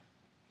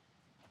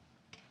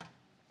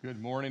Good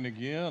morning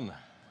again.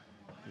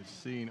 Good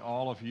seeing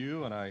all of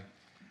you, and I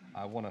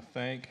want to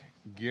thank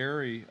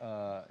Gary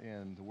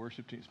and the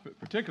worship team,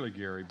 particularly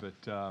Gary, but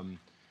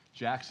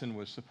Jackson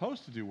was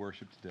supposed to do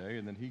worship today,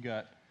 and then he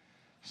got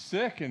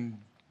sick, and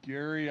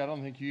Gary, I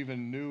don't think you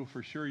even knew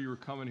for sure you were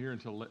coming here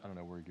until, I don't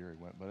know where Gary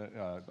went,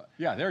 but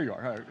yeah, there you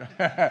are.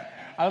 I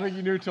don't think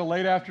you knew till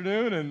late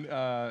afternoon,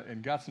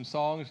 and got some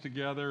songs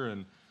together,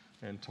 and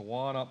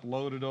Tawan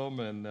uploaded them,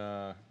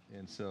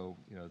 and so,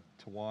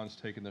 Tawan's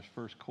taking this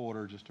first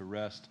quarter just to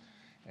rest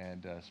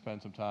and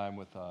spend some time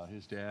with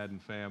his dad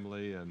and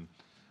family and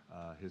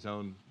his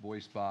own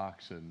voice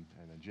box. And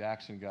then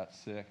Jackson got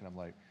sick, and I'm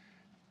like,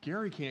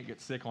 Gary can't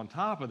get sick on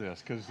top of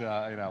this because,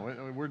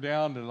 we're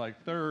down to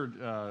like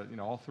third.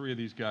 All three of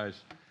these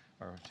guys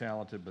are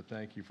talented, but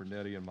thank you for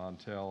Nettie and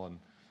Montel, and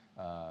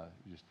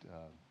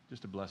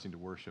just a blessing to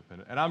worship.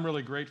 And I'm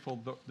really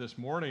grateful this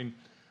morning.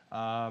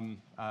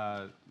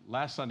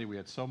 Last Sunday we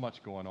had so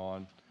much going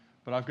on,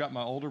 but I've got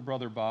my older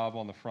brother Bob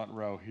on the front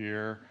row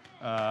here,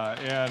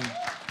 and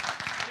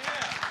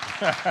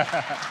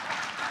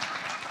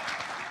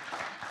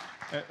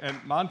and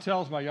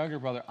Montel's my younger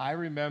brother. I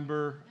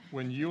remember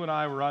when you and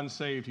I were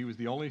unsaved, he was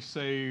the only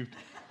saved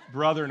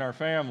brother in our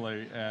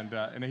family,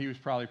 and he was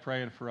probably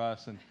praying for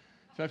us. And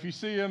so if you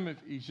see him,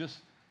 he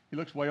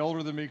looks way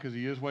older than me because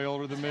he is way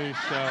older than me.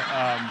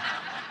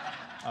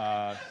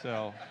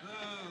 So.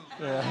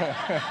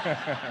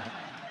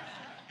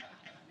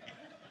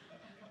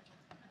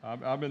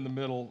 I'm in the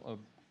middle of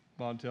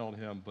Montel and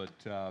him, but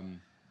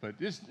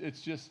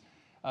it's just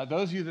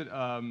those of you that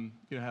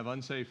have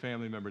unsaved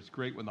family members. It's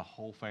great when the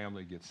whole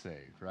family gets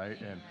saved, right?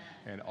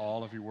 And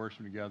all of you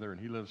worship together. And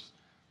he lives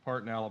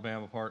part in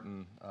Alabama, part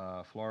in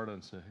Florida,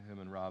 and so him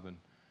and Robin,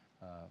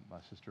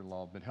 my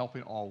sister-in-law, have been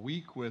helping all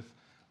week with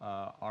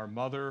our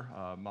mother,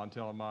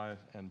 Montel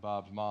and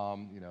Bob's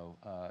mom.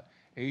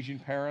 Asian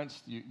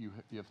parents, you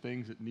have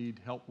things that need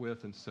help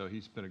with, and so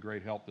he's been a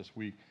great help this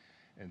week.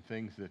 And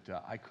things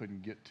that I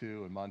couldn't get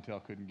to and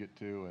Montel couldn't get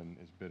to, and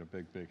it's been a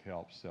big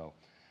help. So,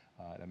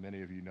 and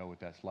many of you know what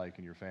that's like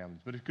in your families.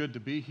 But it's good to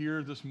be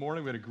here this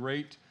morning. We had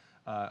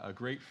a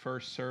great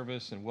first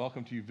service, and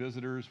welcome to you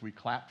visitors. We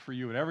clapped for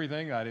you and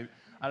everything.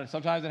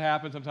 Sometimes it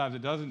happens, sometimes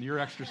it doesn't. You're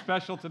extra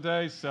special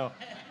today, so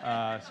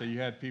you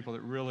had people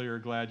that really are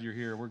glad you're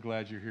here. We're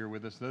glad you're here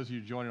with us. Those of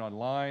you joining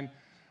online,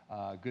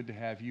 good to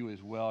have you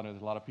as well. I know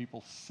there's a lot of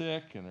people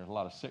sick, and there's a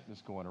lot of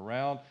sickness going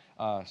around.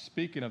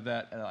 Speaking of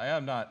that,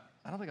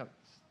 I don't think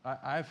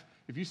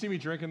if you see me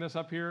drinking this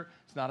up here,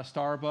 it's not a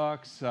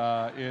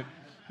Starbucks.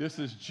 This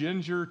is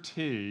ginger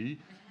tea,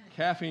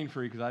 caffeine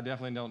free, because I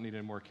definitely don't need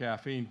any more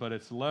caffeine, but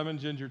it's lemon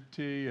ginger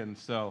tea. And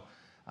so,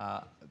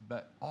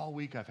 but all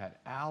week I've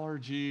had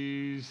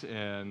allergies,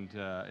 and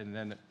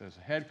then it was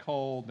a head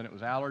cold, then it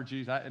was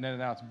allergies, and then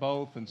now it's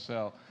both. And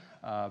so,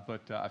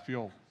 but I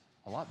feel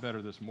a lot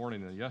better this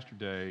morning than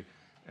yesterday.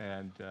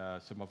 And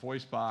so my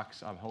voice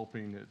box, I'm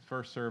hoping at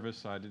first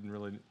service, I didn't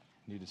really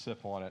need to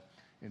sip on it.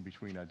 In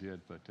between I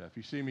did, but if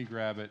you see me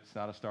grab it, it's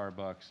not a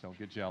Starbucks. Don't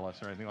get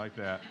jealous or anything like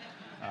that.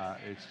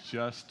 It's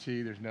just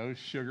tea. There's no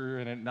sugar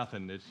in it,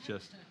 nothing. It's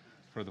just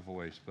for the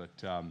voice. But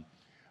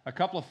a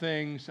couple of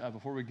things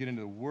before we get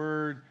into the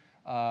Word.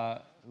 I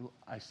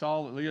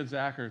saw that Leah and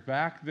Zach are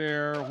back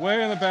there,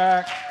 way in the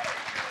back.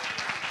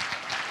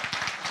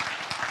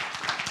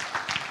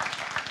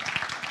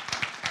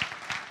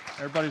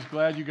 Everybody's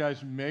glad you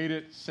guys made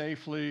it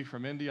safely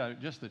from India.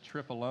 Just the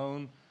trip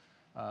alone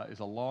is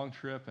a long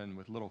trip, and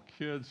with little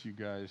kids, you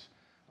guys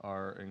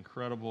are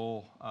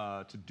incredible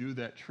to do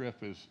that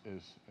trip as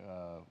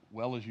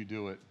well as you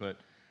do it. But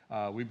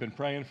we've been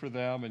praying for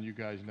them, and you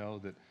guys know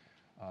that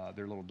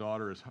their little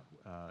daughter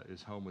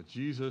is home with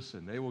Jesus,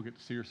 and they will get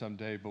to see her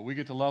someday. But we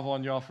get to love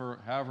on y'all for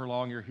however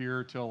long you're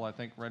here, till I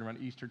think right around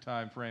Easter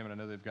time frame, and I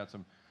know they've got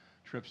some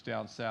trips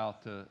down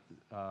south to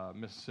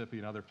Mississippi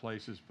and other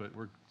places. But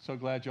we're so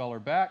glad y'all are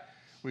back.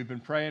 We've been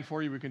praying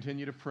for you. We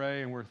continue to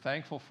pray, and we're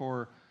thankful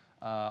for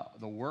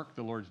the work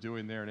the Lord's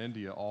doing there in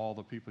India, all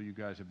the people you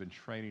guys have been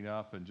training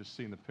up, and just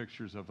seeing the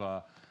pictures of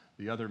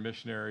the other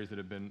missionaries that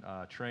have been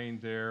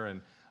trained there. And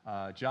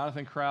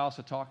Jonathan Krause,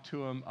 I talked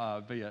to him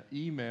via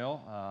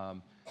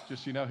email.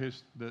 Just so you know,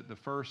 the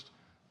first,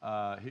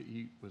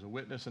 he was a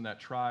witness in that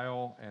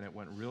trial, and it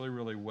went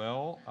really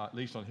well, at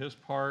least on his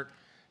part.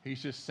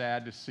 He's just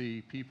sad to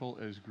see people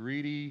as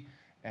greedy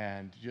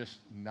and just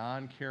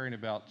non-caring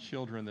about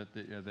children that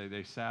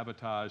they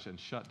sabotage and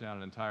shut down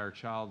an entire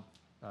child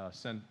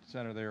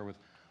center there with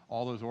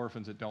all those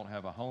orphans that don't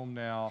have a home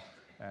now,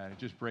 and it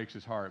just breaks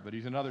his heart. But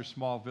he's another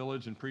small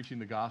village and preaching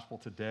the gospel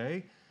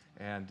today,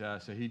 and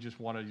so he just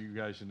wanted you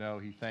guys to know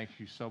he thanks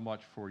you so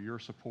much for your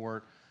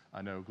support.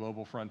 I know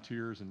Global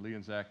Frontiers and Lee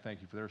and Zach,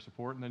 thank you for their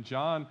support. And then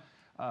John,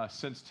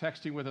 since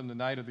texting with him the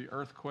night of the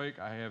earthquake,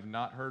 I have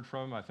not heard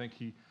from him. I think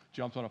he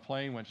jumped on a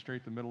plane, went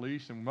straight to the Middle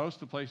East, and most of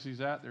the places he's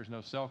at, there's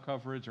no cell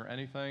coverage or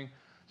anything.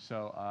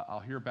 So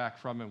I'll hear back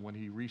from him when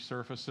he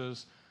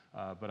resurfaces.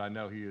 But I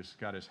know he has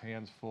got his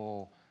hands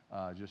full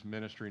just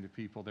ministering to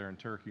people there in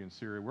Turkey and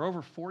Syria, where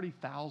over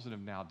 40,000 have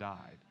now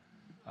died.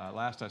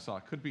 Last I saw,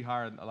 it could be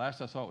higher.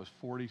 Last I saw, it was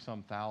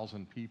 40-some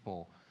thousand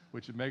people,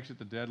 which makes it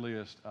the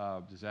deadliest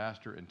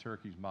disaster in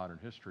Turkey's modern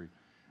history.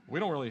 We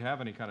don't really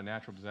have any kind of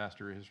natural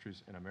disaster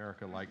histories in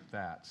America like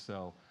that.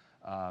 So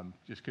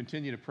just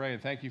continue to pray,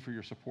 and thank you for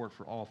your support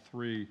for all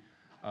three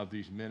of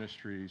these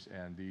ministries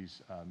and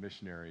these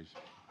missionaries.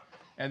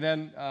 And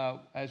then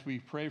as we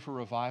pray for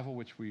revival,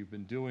 which we've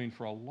been doing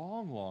for a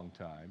long, long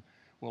time,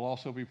 we'll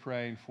also be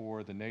praying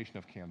for the nation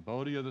of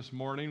Cambodia this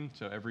morning.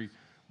 So every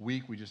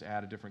week we just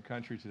add a different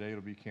country. Today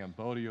it'll be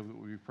Cambodia that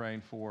we'll be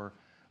praying for.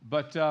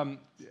 But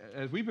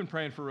as we've been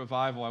praying for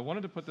revival, I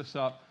wanted to put this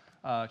up.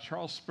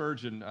 Charles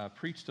Spurgeon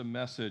preached a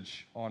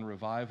message on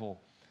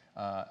revival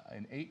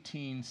in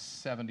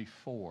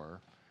 1874,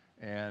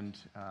 and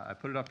I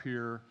put it up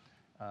here,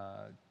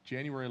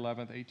 January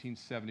 11th,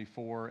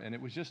 1874, and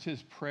it was just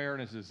his prayer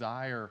and his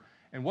desire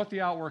and what the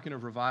outworking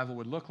of revival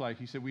would look like.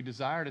 He said, "We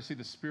desire to see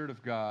the Spirit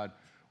of God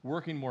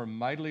working more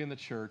mightily in the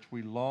church.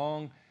 We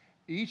long,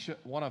 each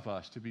one of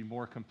us, to be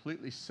more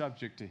completely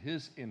subject to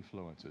His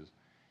influences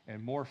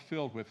and more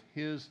filled with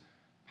His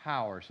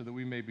power, so that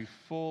we may be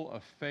full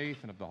of faith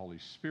and of the Holy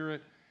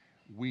Spirit.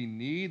 We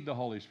need the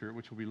Holy Spirit,"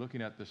 which we'll be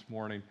looking at this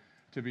morning,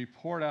 "to be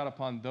poured out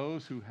upon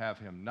those who have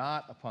Him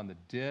not, upon the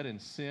dead in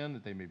sin,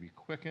 that they may be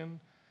quickened,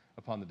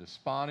 upon the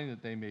desponding,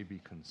 that they may be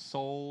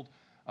consoled,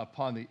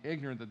 upon the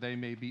ignorant, that they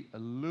may be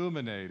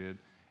illuminated,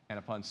 and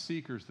upon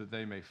seekers, that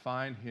they may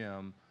find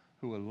Him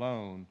who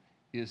alone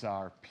is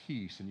our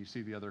peace." And you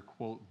see the other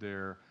quote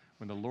there.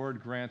 When the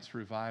Lord grants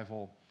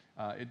revival,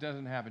 it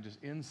doesn't happen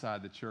just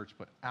inside the church,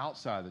 but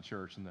outside the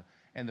church.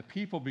 And the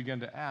people begin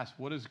to ask,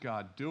 what is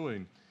God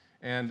doing?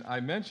 And I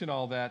mention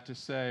all that to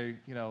say,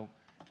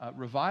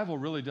 revival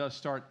really does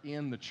start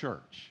in the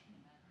church,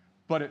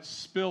 but it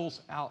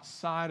spills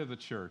outside of the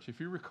church. If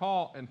you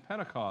recall, in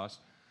Pentecost,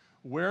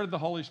 where did the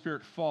Holy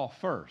Spirit fall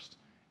first?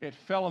 It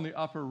fell in the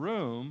upper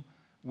room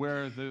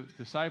where the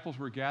disciples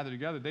were gathered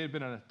together. They had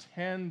been in a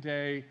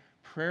 10-day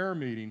prayer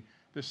meeting.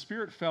 The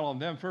Spirit fell on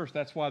them first.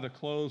 That's why the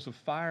clothes of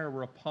fire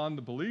were upon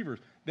the believers.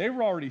 They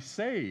were already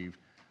saved,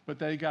 but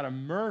they got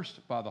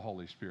immersed by the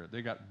Holy Spirit.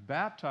 They got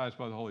baptized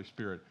by the Holy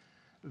Spirit.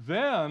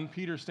 Then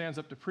Peter stands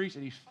up to preach,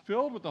 and he's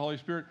filled with the Holy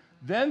Spirit.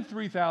 Then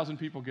 3,000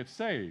 people get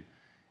saved.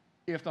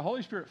 If the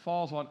Holy Spirit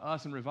falls on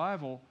us in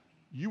revival,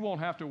 you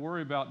won't have to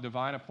worry about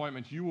divine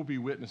appointments. You will be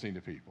witnessing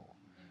to people.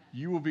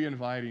 You will be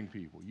inviting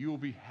people. You will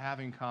be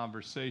having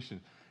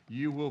conversations.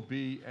 You will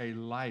be a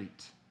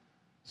light.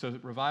 So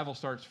that revival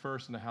starts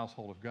first in the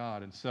household of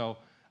God. And so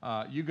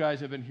you guys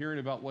have been hearing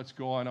about what's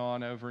going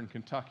on over in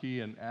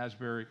Kentucky and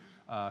Asbury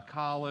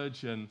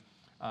College. And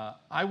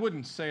I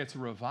wouldn't say it's a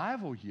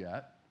revival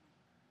yet,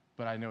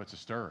 but I know it's a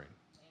stirring.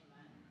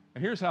 Amen.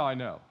 And here's how I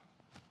know.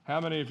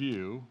 How many of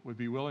you would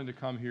be willing to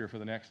come here for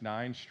the next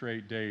 9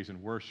 straight days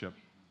and worship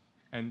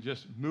and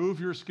just move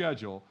your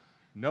schedule?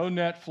 No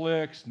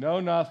Netflix, no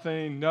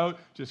nothing, no,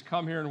 just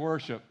come here and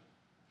worship.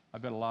 I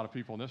bet a lot of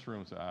people in this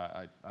room say,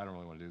 I don't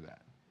really want to do that.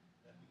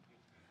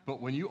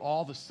 But when you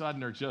all of a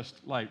sudden are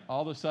just like,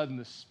 all of a sudden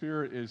the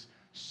Spirit is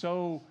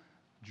so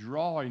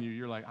drawing you,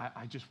 you're like,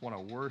 I just want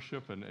to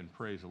worship and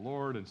praise the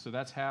Lord. And so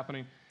that's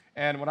happening.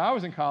 And when I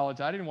was in college,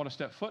 I didn't want to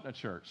step foot in a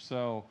church.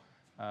 So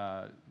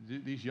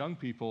these young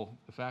people,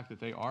 the fact that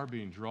they are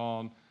being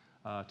drawn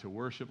to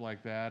worship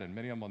like that, and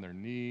many of them on their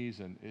knees,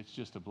 and it's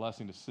just a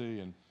blessing to see.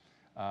 And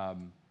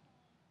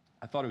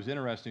I thought it was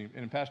interesting.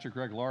 And Pastor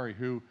Greg Laurie,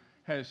 who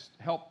has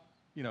helped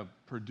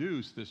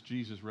produce this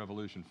Jesus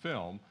Revolution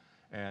film.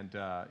 And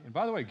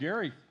by the way,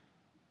 Gary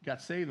got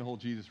saved in the whole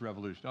Jesus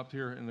Revolution. Up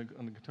here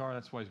on the guitar,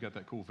 that's why he's got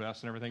that cool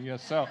vest and everything.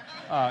 Yes, so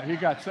he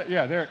got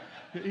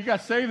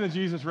saved in the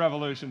Jesus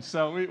Revolution.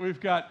 So we've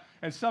got,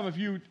 and some of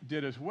you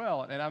did as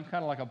well. And I'm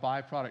kind of like a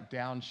byproduct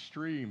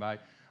downstream.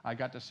 I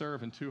got to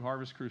serve in 2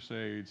 Harvest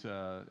Crusades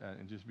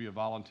and just be a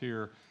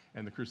volunteer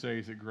in the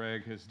crusades that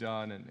Greg has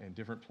done in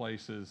different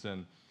places.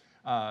 And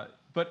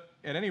but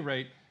at any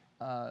rate,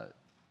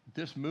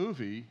 this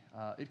movie,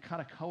 it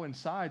kind of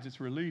coincides,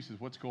 its release, is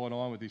what's going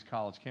on with these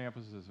college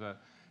campuses that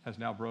has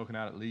now broken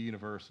out at Lee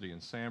University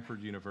and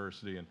Samford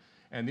University.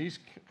 And these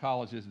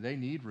colleges, they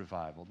need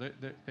revival.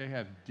 They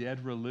have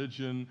dead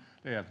religion.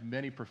 They have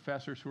many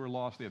professors who are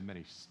lost. They have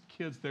many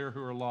kids there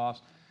who are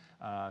lost.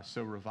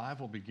 So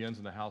revival begins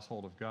in the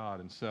household of God.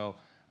 And so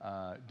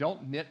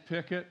don't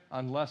nitpick it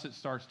unless it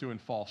starts doing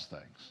false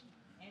things.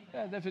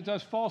 And if it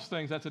does false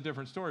things, that's a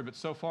different story. But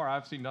so far,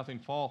 I've seen nothing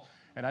false.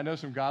 And I know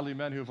some godly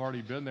men who have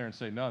already been there and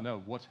say,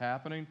 no, what's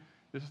happening?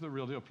 This is the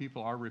real deal.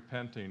 People are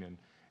repenting.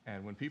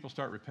 And when people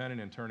start repenting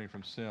and turning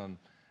from sin,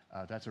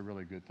 that's a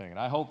really good thing. And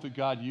I hope that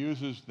God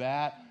uses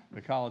that,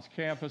 the college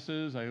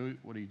campuses,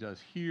 what He does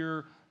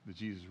here, the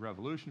Jesus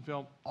Revolution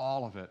film,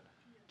 all of it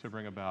to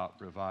bring about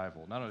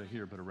revival, not only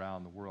here but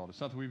around the world. It's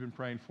something we've been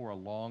praying for a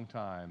long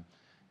time.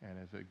 And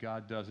if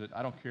God does it,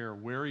 I don't care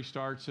where He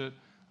starts it,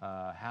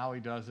 how He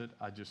does it.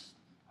 I just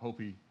hope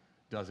He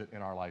does it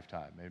in our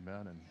lifetime.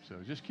 Amen. And so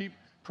just keep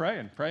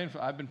praying.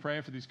 I've been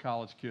praying for these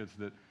college kids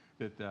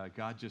that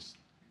God just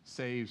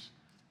saves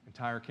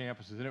entire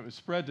campuses. And it was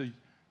spread to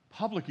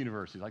public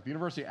universities, like the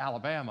University of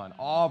Alabama and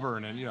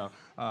Auburn and,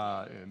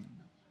 and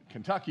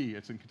Kentucky.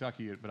 It's in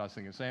Kentucky, but I was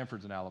thinking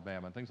Sanford's in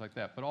Alabama and things like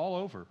that. But all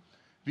over.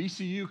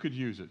 VCU could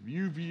use it.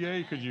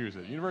 UVA could use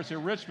it. University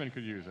of Richmond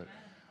could use it.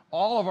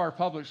 All of our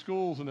public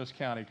schools in this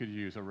county could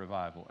use a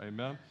revival.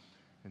 Amen?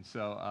 And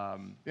so,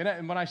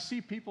 and when I see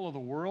people of the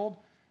world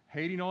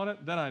hating on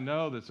it, then I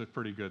know that's a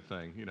pretty good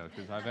thing,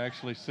 because I've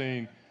actually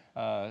seen,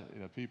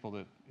 people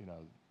that,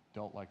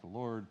 don't like the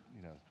Lord,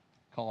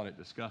 calling it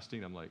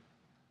disgusting. I'm like,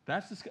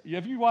 that's disgusting.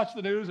 Have you watched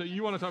the news?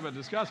 You want to talk about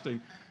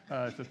disgusting?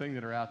 It's the thing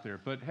that are out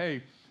there. But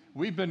hey,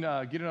 we've been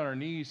getting on our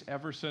knees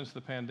ever since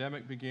the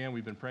pandemic began.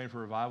 We've been praying for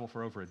revival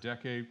for over a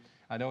decade.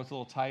 I know it's a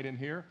little tight in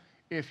here.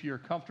 If you're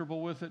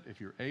comfortable with it, if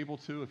you're able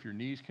to, if your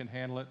knees can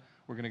handle it,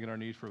 we're going to get on our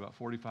knees for about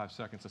 45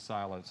 seconds of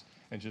silence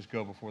and just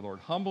go before the Lord,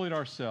 humbling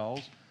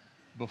ourselves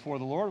before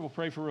the Lord. We'll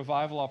pray for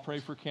revival. I'll pray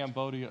for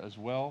Cambodia as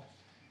well.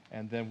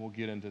 And then we'll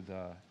get into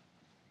the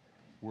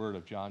word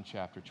of John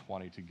chapter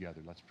 20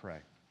 together. Let's pray.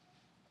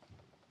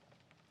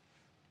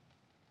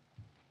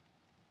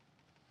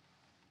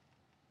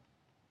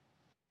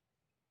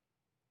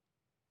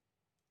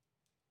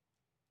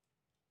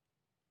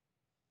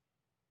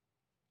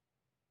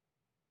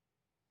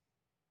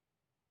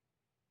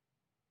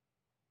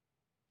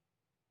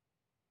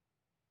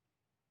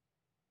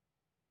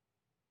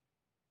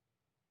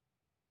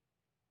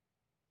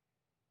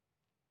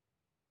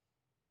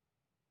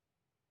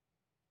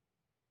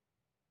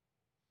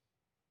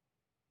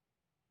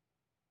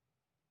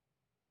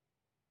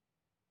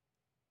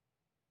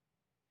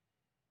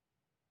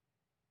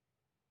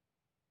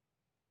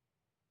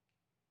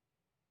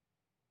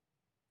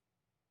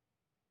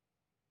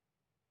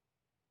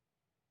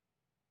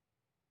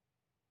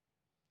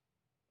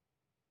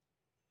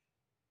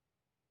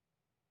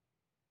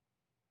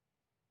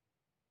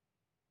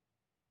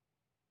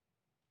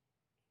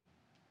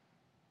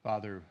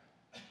 Father,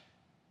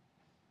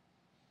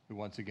 we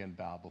once again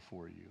bow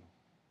before you.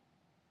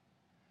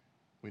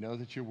 We know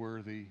that you're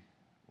worthy.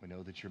 We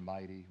know that you're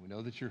mighty. We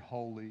know that you're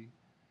holy.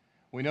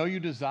 We know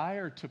you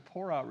desire to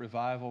pour out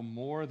revival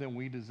more than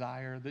we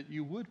desire that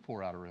you would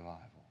pour out a revival.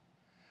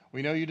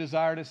 We know you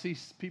desire to see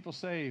people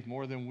saved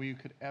more than we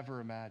could ever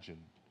imagine.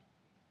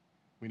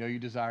 We know you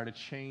desire to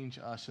change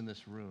us in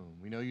this room.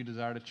 We know you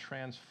desire to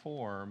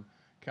transform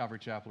Calvary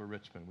Chapel of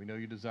Richmond. We know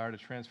you desire to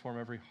transform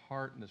every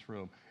heart in this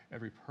room,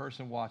 every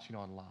person watching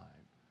online.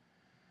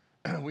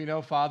 We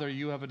know, Father,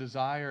 you have a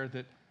desire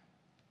that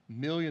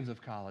millions of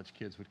college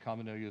kids would come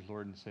to know you as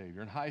Lord and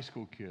Savior, and high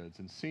school kids,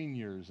 and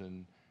seniors,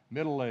 and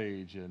middle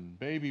age, and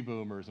baby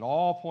boomers, and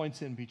all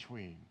points in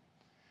between.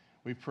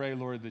 We pray,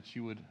 Lord, that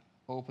you would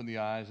open the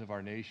eyes of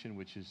our nation,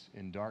 which is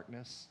in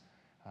darkness,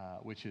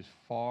 which is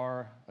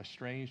far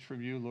estranged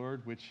from you,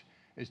 Lord, which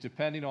is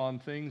depending on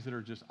things that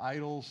are just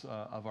idols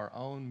of our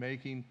own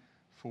making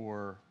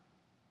for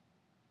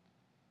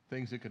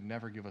things that could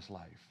never give us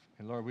life.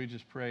 And Lord, we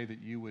just pray that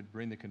you would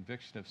bring the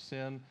conviction of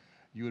sin.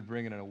 You would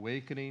bring an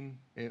awakening.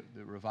 The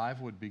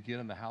revival would begin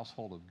in the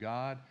household of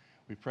God.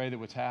 We pray that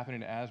what's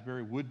happening in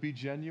Asbury would be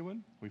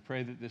genuine. We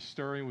pray that this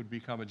stirring would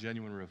become a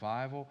genuine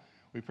revival.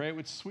 We pray it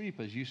would sweep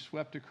as you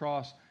swept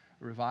across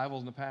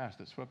revivals in the past,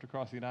 that swept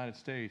across the United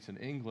States and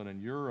England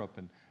and Europe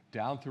and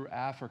down through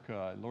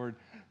Africa. And Lord,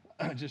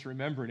 just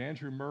remembering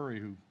Andrew Murray,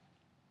 who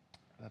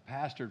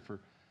pastored for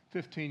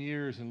 15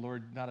 years, and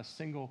Lord, not a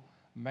single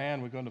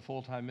man would go into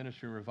full-time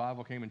ministry.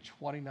 Revival came, and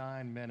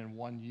 29 men in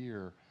 1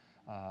 year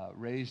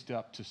raised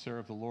up to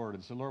serve the Lord.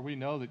 And so, Lord, we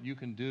know that you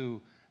can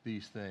do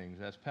these things.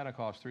 As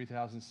Pentecost,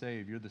 3,000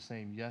 saved, you're the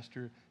same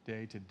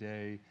yesterday,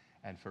 today,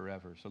 and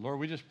forever. So, Lord,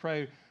 we just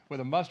pray with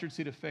a mustard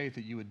seed of faith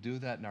that you would do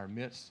that in our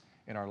midst,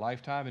 in our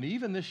lifetime, and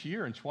even this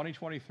year in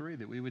 2023,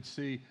 that we would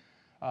see,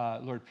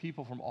 Lord,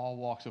 people from all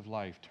walks of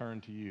life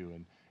turn to you,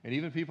 and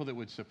even people that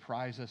would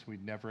surprise us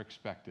we'd never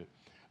expect it.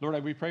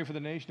 Lord, we pray for the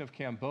nation of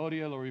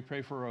Cambodia. Lord, we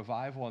pray for a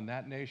revival in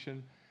that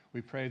nation.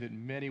 We pray that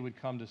many would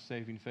come to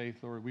saving faith,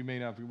 Lord. We may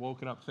not have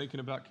woken up thinking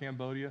about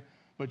Cambodia,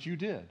 but you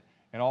did.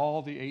 And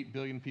all the 8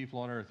 billion people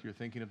on earth, you're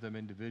thinking of them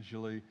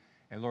individually.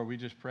 And Lord, we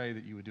just pray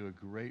that you would do a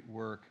great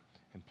work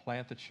and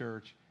plant the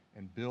church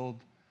and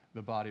build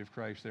the body of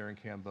Christ there in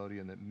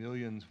Cambodia, and that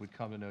millions would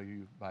come to know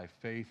you by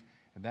faith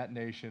in that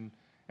nation.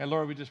 And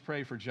Lord, we just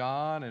pray for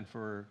John and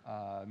for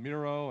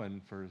Miro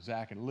and for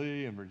Zach and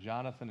Lee and for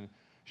Jonathan and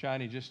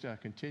Shiny. Just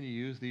continue to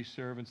use these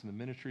servants in the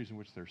ministries in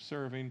which they're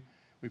serving.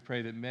 We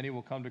pray that many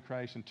will come to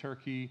Christ in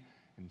Turkey,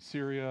 in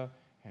Syria,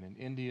 and in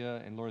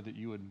India. And Lord, that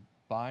you would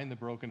bind the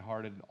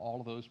brokenhearted in all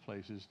of those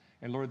places.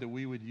 And Lord, that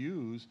we would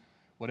use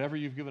whatever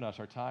you've given us,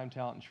 our time,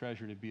 talent, and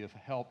treasure, to be of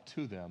help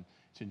to them.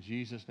 It's in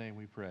Jesus' name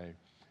we pray.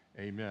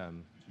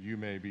 Amen. You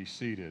may be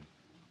seated.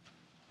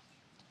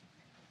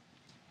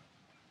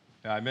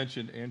 Now, I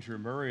mentioned Andrew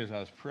Murray as I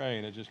was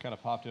praying. It just kind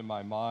of popped in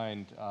my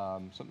mind,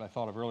 something I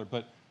thought of earlier.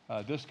 But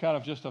this kind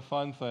of just a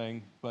fun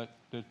thing, but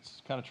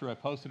it's kind of true. I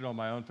posted it on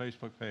my own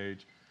Facebook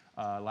page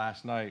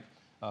last night.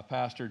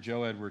 Pastor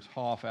Joe Edwards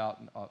Hoff,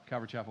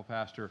 Calvary Chapel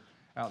pastor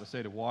out in the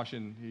state of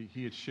Washington,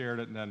 he had shared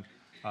it, and then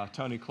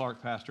Tony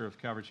Clark, pastor of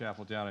Calvary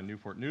Chapel down in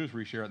Newport News,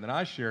 reshared it, and then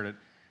I shared it.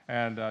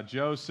 And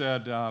Joe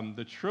said,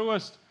 the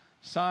truest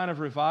sign of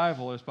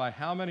revival is by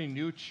how many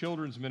new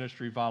children's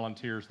ministry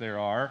volunteers there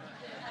are.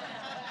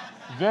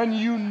 Then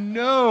you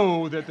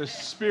know that the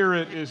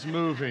Spirit is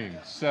moving.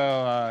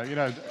 So,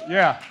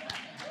 yeah.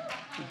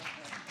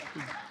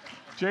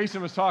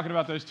 Jason was talking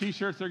about those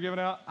T-shirts they're giving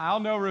out.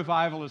 I'll know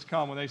revival has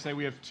come when they say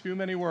we have too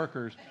many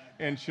workers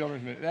in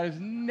children's ministry. That has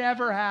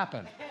never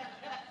happened,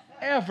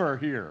 ever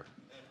here.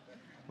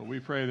 But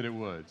we pray that it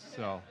would.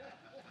 So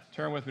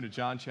turn with me to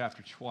John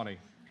chapter 20.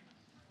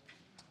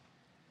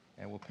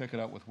 And we'll pick it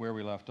up with where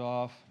we left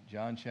off,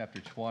 John chapter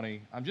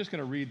 20. I'm just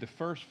going to read the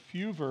first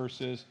few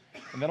verses,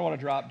 and then I want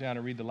to drop down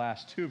and read the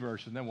last two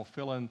verses, and then we'll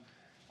fill in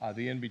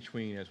the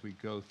in-between as we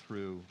go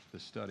through the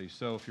study.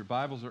 So if your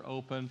Bibles are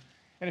open,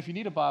 and if you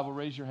need a Bible,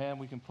 raise your hand.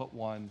 We can put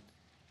one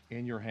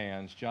in your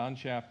hands. John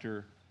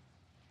chapter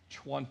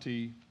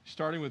 20,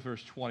 starting with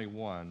verse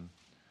 21.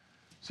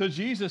 So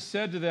Jesus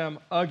said to them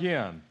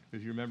again,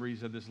 if you remember he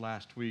said this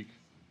last week,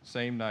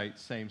 same night,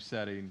 same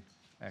setting,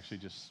 actually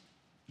just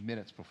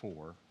minutes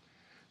before.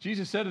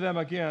 Jesus said to them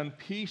again,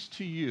 peace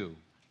to you.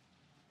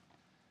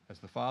 As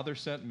the Father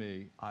sent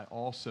me, I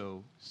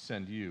also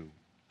send you.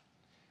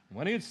 And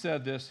when he had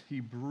said this,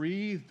 he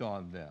breathed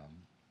on them.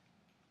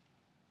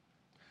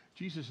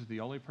 Jesus is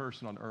the only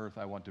person on earth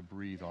I want to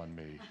breathe on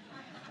me.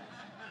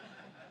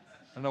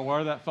 I don't know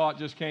where that thought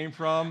just came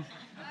from.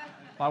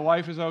 My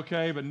wife is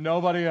okay, but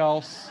nobody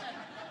else.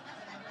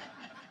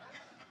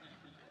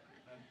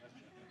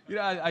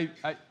 I'm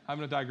going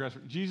to digress.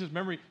 Jesus,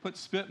 remember, he put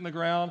spit in the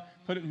ground,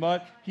 put it in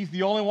mud. He's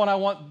the only one I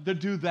want to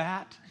do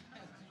that.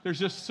 There's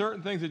just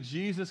certain things that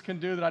Jesus can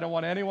do that I don't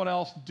want anyone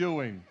else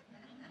doing.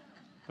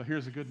 But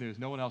here's the good news.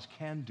 No one else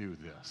can do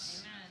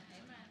this.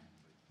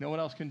 No one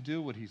else can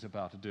do what he's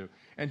about to do.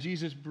 And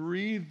Jesus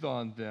breathed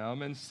on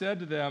them and said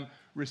to them,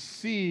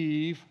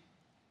 receive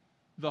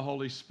the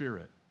Holy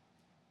Spirit.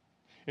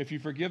 If you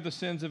forgive the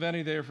sins of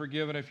any, they are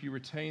forgiven. If you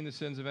retain the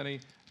sins of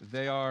any,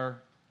 they are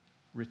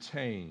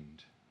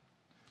retained.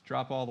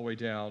 Drop all the way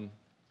down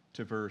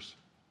to verse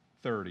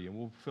 30, and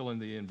we'll fill in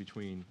the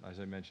in-between, as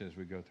I mentioned, as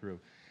we go through.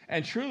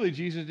 And truly,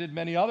 Jesus did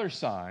many other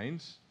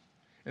signs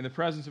in the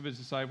presence of his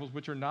disciples,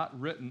 which are not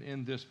written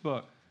in this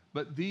book.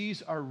 But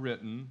these are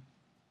written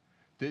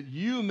that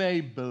you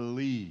may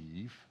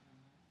believe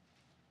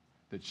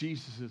that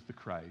Jesus is the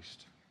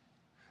Christ,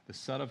 the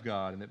Son of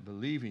God, and that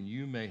believing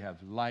you may have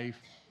life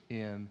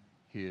in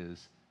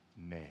his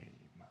name.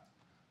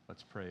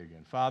 Let's pray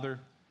again. Father,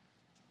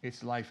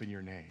 it's life in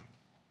your name.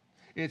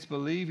 It's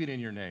believing in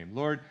your name.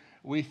 Lord,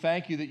 we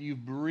thank you that you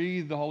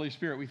breathe the Holy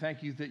Spirit. We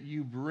thank you that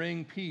you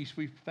bring peace.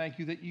 We thank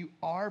you that you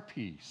are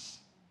peace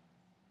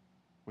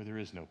where there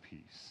is no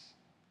peace.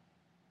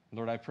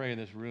 Lord, I pray in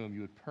this room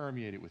you would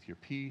permeate it with your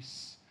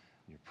peace,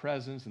 your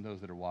presence, and those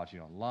that are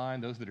watching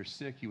online, those that are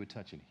sick, you would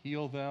touch and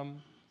heal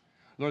them.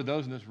 Lord,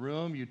 those in this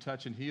room, you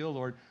touch and heal.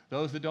 Lord,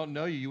 those that don't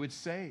know you, you would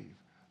save.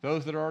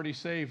 Those that are already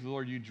saved,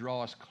 Lord, you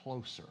draw us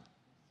closer,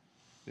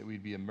 that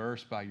we'd be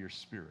immersed by your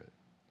Spirit.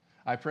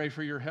 I pray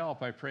for your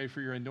help. I pray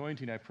for your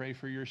anointing. I pray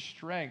for your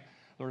strength.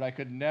 Lord, I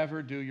could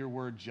never do your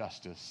word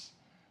justice,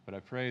 but I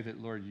pray that,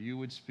 Lord, you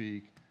would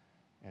speak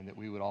and that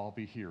we would all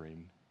be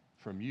hearing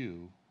from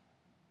you,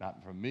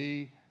 not from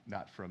me,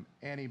 not from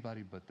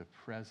anybody, but the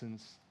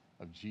presence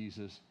of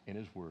Jesus in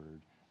his word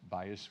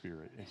by his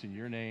Spirit. It's in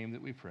your name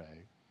that we pray.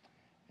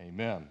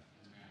 Amen.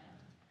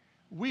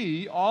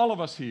 We, all of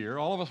us here,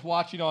 all of us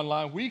watching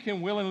online, we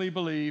can willingly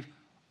believe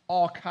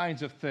all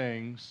kinds of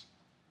things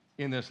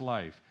in this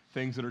life.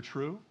 Things that are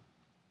true,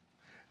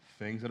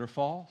 things that are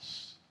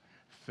false,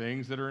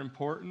 things that are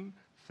important,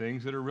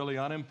 things that are really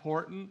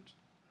unimportant,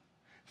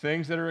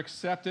 things that are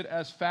accepted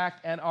as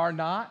fact and are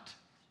not.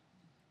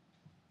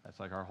 That's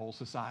like our whole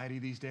society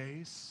these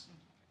days.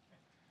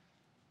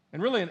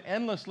 And really an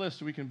endless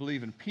list. We can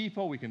believe in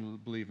people, we can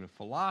believe in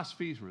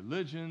philosophies,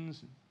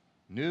 religions,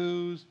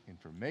 news,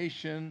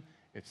 information,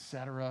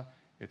 etc.,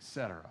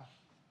 etc.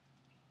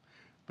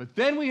 But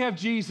then we have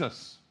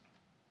Jesus.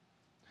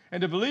 And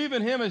to believe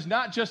in him is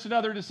not just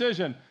another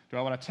decision. Do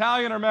I want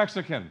Italian or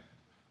Mexican?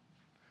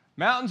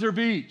 Mountains or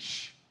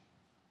beach?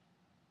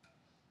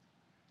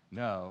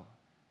 No.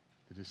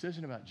 The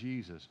decision about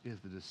Jesus is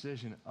the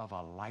decision of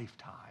a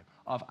lifetime,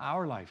 of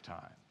our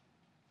lifetime,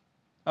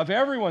 of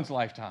everyone's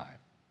lifetime.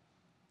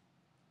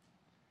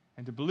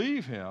 And to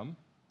believe him,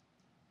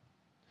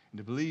 and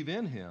to believe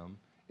in him,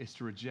 is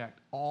to reject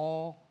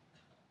all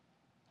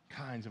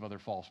kinds of other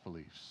false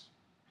beliefs.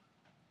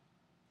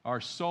 Our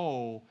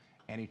soul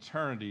and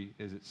eternity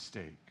is at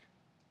stake.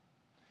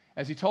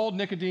 As he told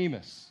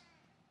Nicodemus,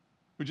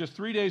 who just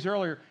 3 days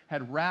earlier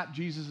had wrapped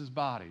Jesus'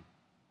 body,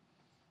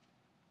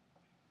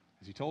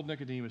 as he told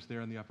Nicodemus there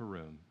in the upper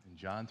room, in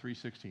John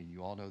 3:16,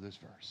 you all know this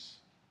verse.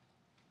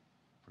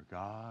 For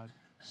God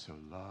so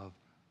loved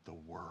the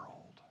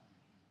world.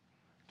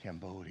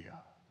 Cambodia,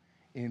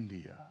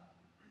 India,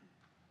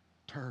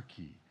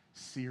 Turkey,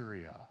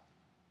 Syria,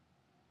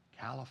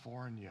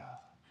 California.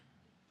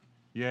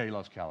 Yeah, he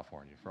loves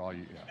California, for all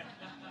you know.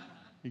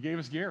 He gave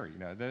us Gary,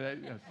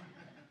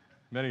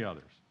 many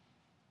others.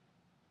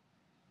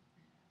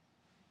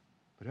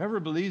 But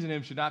whoever believes in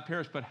him should not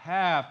perish, but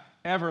have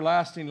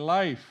everlasting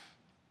life.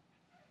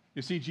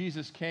 You see,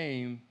 Jesus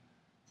came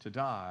to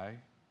die,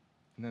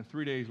 and then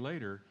 3 days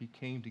later, he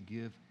came to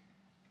give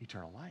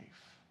eternal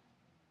life.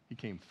 He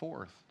came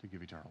forth to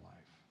give eternal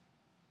life.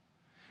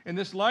 And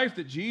this life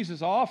that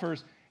Jesus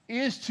offers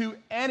is to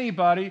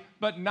anybody,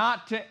 but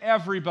not to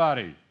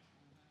everybody.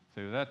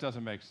 So that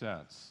doesn't make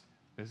sense.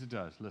 Yes, it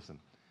does. Listen.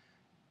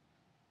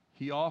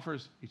 He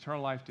offers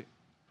eternal life to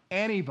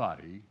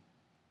anybody,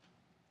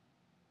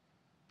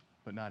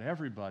 but not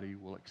everybody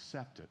will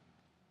accept it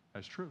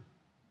as true.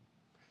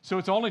 So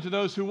it's only to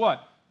those who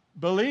what?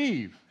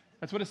 Believe.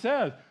 That's what it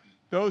says.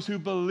 Those who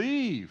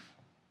believe.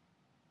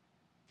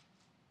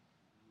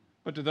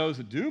 But to those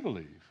that do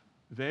believe,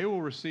 they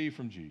will receive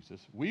from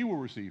Jesus, we will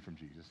receive from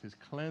Jesus, his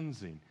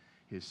cleansing,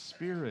 his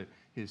Spirit,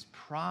 his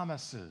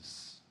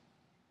promises,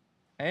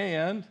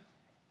 and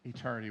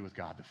eternity with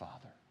God the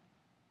Father.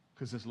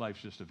 Because this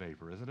life's just a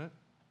vapor, isn't it?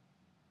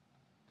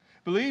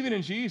 Believing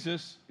in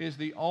Jesus is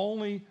the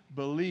only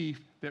belief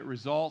that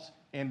results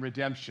in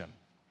redemption.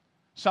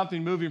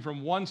 Something moving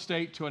from one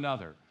state to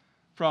another,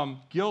 from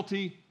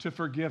guilty to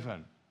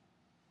forgiven.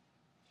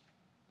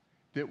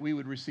 That we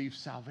would receive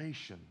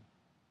salvation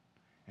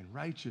and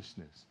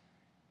righteousness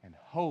and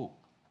hope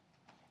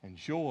and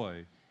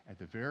joy. At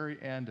the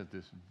very end of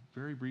this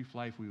very brief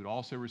life, we would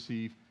also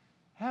receive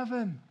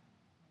heaven.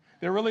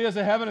 There really is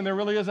a heaven and there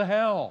really is a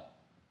hell.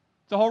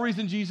 It's the whole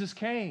reason Jesus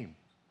came.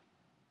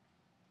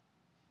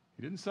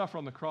 He didn't suffer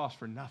on the cross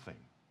for nothing,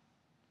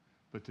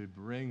 but to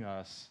bring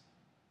us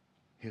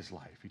his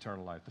life,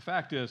 eternal life. The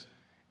fact is,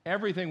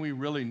 everything we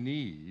really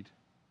need,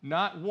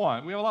 not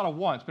want, we have a lot of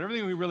wants, but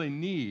everything we really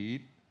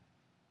need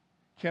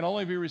can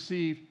only be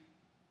received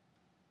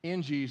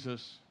in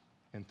Jesus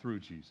and through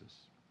Jesus.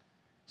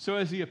 So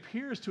as he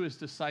appears to his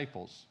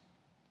disciples,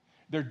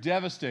 they're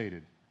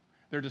devastated.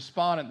 They're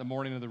despondent the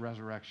morning of the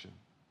resurrection.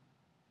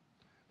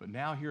 But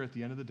now here at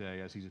the end of the day,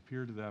 as he's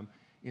appeared to them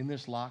in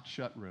this locked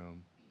shut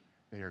room,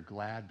 they are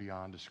glad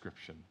beyond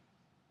description.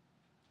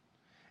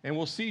 And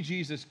we'll see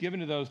Jesus giving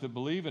to those that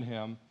believe in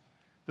him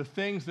the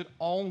things that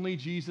only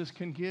Jesus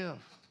can give.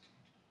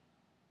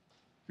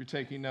 If you're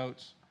taking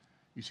notes,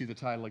 you see the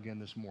title again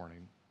this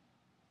morning.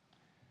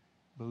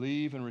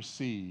 Believe and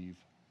receive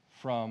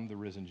from the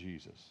risen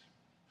Jesus.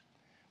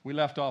 We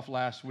left off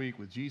last week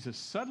with Jesus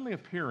suddenly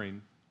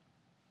appearing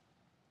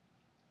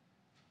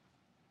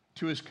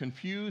to his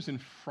confused and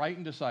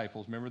frightened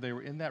disciples. Remember, they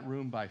were in that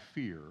room by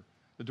fear.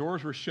 The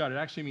doors were shut. It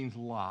actually means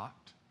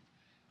locked.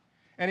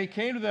 And he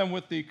came to them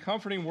with the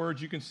comforting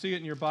words. You can see it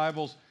in your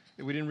Bibles.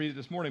 We didn't read it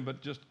this morning,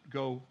 but just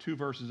go 2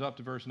 verses up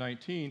to verse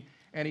 19.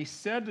 And he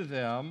said to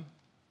them,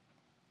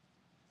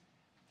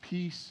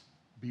 "Peace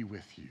be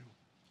with you."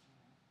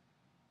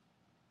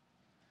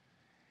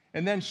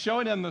 And then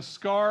showing them the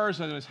scars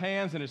on his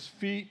hands and his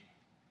feet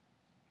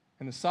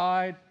and the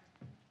side,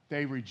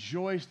 they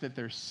rejoiced that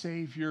their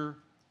Savior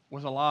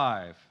was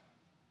alive.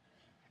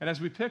 And as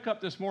we pick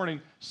up this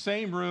morning,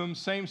 same room,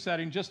 same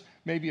setting, just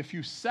maybe a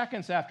few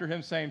seconds after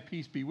him saying,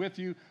 "Peace be with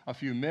you," a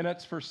few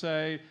minutes, per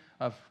se,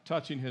 of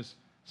touching his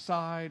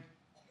side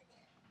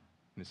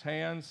and his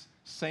hands,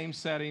 same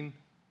setting,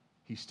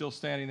 he's still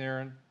standing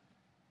there.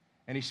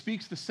 And he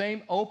speaks the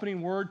same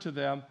opening word to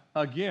them,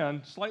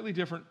 again, slightly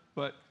different,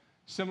 but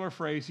similar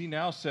phrase. He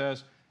now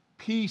says,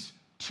 "Peace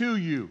to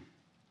you."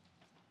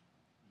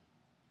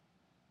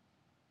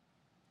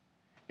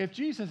 If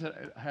Jesus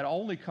had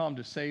only come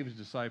to save his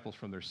disciples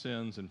from their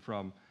sins and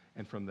from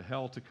the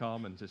hell to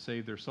come and to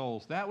save their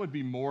souls, that would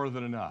be more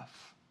than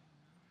enough.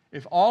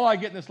 If all I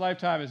get in this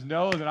lifetime is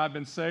know that I've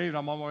been saved,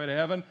 I'm on my way to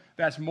heaven,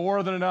 that's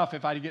more than enough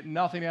if I get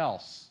nothing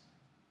else.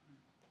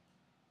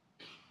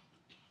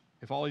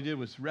 If all he did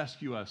was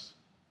rescue us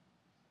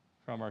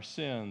from our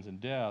sins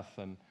and death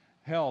and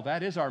hell,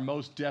 that is our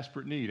most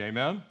desperate need.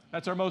 Amen?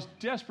 That's our most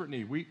desperate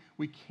need.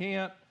 We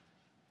can't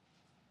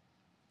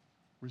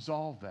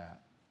resolve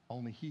that.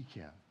 Only he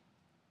can.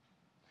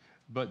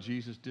 But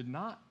Jesus did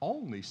not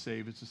only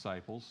save his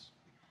disciples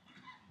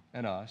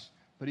and us,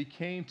 but he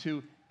came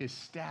to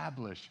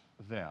establish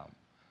them.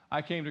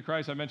 I came to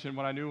Christ, I mentioned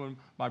when I knew when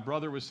my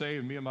brother was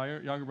saved and me and my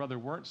younger brother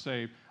weren't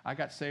saved. I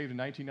got saved in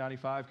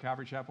 1995,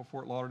 Calvary Chapel,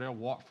 Fort Lauderdale,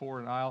 walked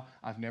forward an aisle.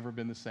 I've never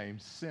been the same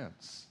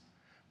since.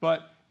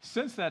 But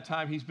since that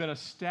time, he's been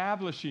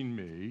establishing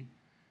me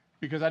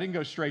because I didn't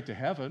go straight to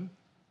heaven.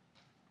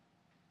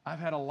 I've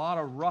had a lot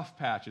of rough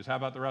patches. How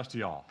about the rest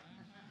of y'all?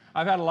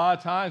 I've had a lot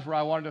of times where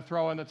I wanted to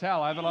throw in the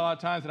towel. I've had a lot of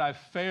times that I've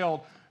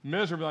failed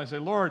miserably. I say,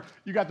 "Lord,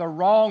 you got the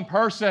wrong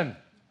person."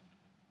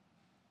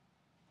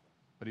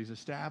 But he's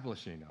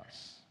establishing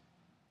us.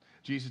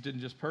 Jesus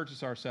didn't just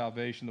purchase our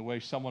salvation the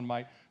way someone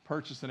might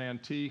purchase an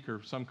antique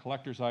or some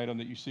collector's item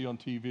that you see on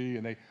TV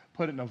and they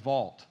put it in a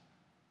vault.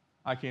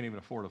 I can't even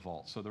afford a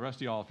vault. So the rest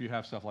of y'all, if you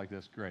have stuff like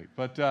this, great.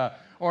 But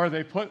or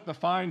they put the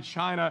fine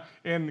china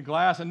in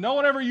glass and no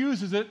one ever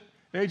uses it.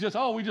 They just,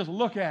 we just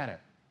look at it.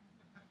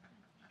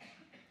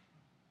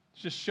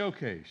 It's just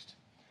showcased.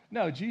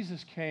 No,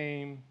 Jesus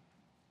came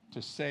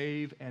to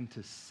save and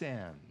to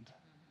send.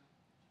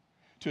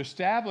 To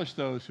establish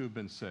those who have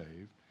been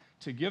saved,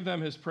 to give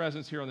them his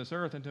presence here on this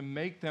earth and to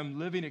make them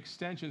living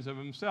extensions of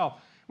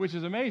himself, which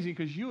is amazing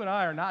because you and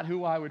I are not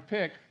who I would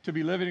pick to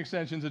be living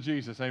extensions of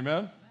Jesus.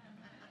 Amen?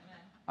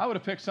 I would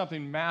have picked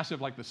something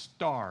massive like the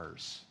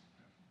stars,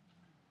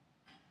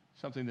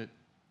 something that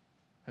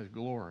has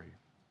glory.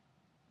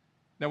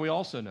 Now, we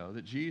also know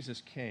that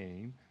Jesus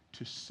came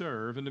to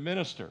serve and to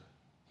minister.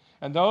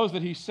 And those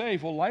that he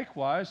saved will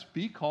likewise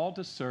be called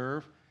to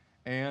serve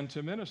and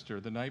to minister.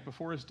 The night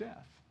before his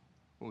death,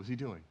 what was he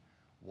doing?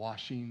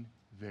 Washing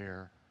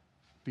their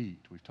feet.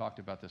 We've talked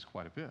about this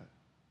quite a bit.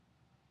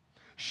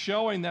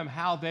 Showing them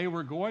how they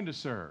were going to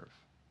serve.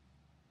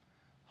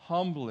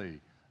 Humbly,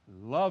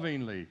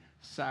 lovingly,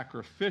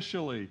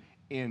 sacrificially,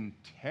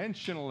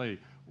 intentionally,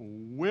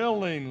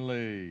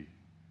 willingly,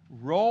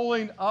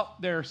 rolling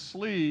up their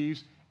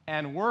sleeves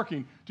and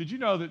working. Did you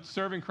know that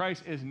serving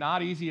Christ is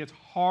not easy? It's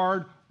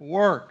hard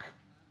work.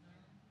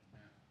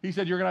 He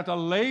said you're going to have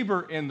to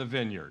labor in the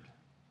vineyard.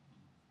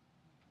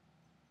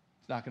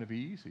 It's not going to be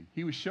easy.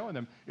 He was showing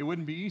them it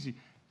wouldn't be easy.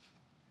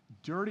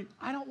 Dirty.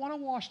 I don't want to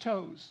wash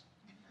toes.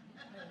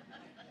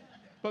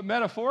 But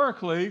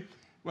metaphorically,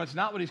 well, it's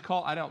not what he's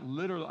called. I'm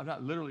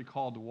not literally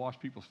called to wash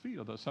people's feet,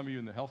 although some of you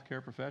in the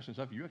healthcare profession and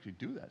stuff, you actually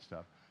do that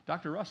stuff.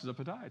 Dr. Russ is a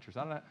podiatrist.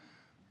 I don't know.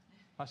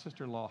 My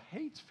sister-in-law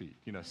hates feet,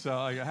 so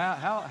like,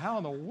 how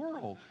in the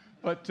world?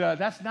 But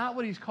that's not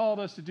what he's called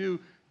us to do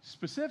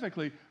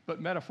specifically, but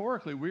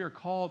metaphorically, we are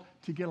called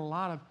to get a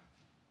lot of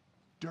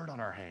dirt on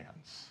our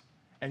hands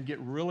and get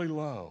really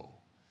low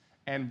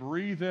and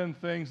breathe in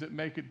things that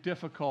make it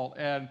difficult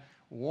and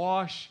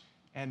wash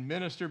and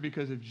minister,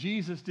 because if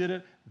Jesus did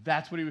it,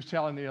 that's what he was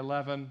telling the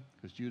 11,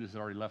 because Judas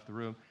had already left the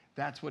room.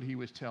 That's what he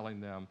was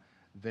telling them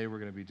they were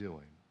going to be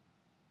doing.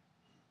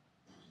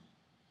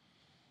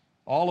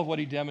 All of what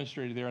he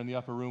demonstrated there in the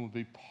upper room would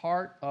be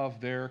part of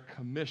their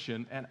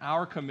commission and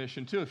our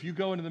commission too. If you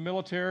go into the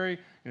military,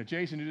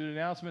 Jason who did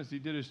announcements, he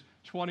did his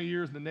 20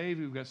 years in the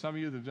Navy. We've got some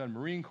of you that have done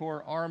Marine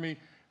Corps, Army.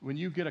 When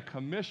you get a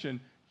commission,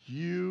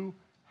 you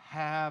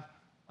have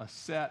a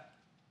set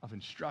of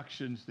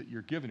instructions that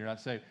you're given. You're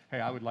not saying, hey,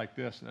 I would like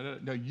this.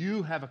 No,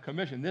 you have a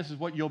commission. This is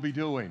what you'll be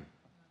doing.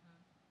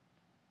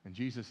 And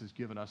Jesus has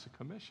given us a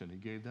commission. He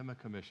gave them a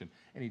commission.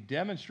 And he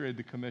demonstrated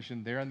the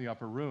commission there in the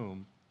upper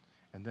room,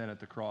 and then at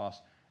the cross,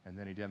 and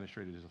then he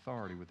demonstrated his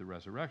authority with the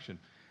resurrection.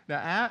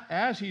 Now,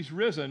 as he's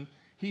risen,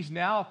 he's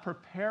now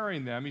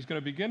preparing them. He's going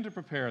to begin to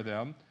prepare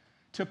them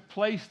to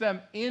place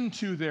them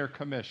into their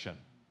commission.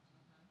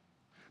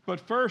 But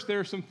first, there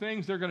are some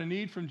things they're going to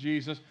need from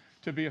Jesus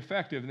to be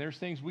effective, and there's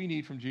things we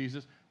need from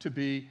Jesus to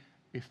be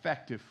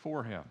effective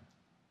for him.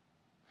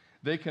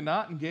 They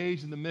cannot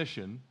engage in the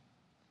mission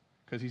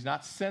because he's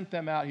not sent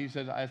them out. He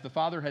says, as the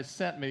Father has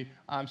sent me,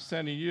 I'm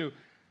sending you.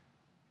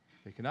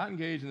 They cannot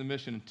engage in the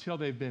mission until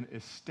they've been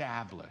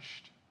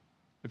established.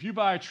 If you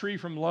buy a tree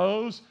from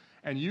Lowe's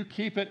and you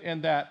keep it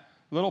in that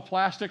little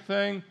plastic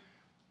thing,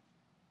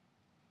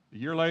 a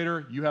year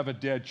later, you have a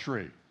dead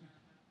tree,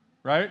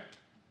 right?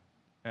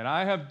 And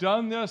I have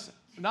done this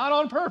not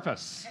on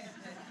purpose,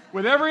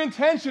 with every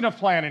intention of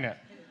planting it.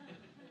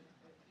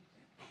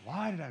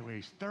 Why did I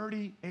waste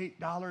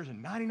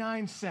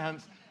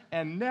 $38.99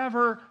 and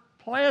never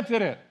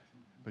planted it?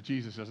 But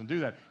Jesus doesn't do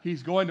that.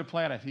 He's going to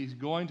plant it. He's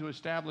going to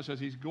establish us.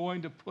 He's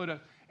going to put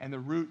it, and the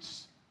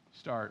roots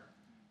start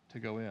to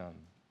go in.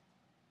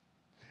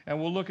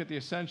 And we'll look at the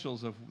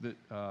essentials of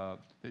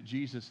that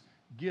Jesus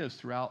gives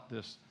throughout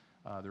this,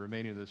 the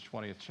remaining of this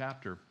 20th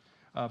chapter.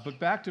 But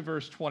back to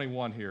verse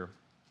 21 here.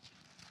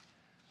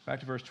 Back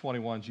to verse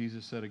 21,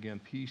 Jesus said again,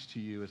 peace to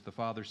you. As the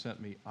Father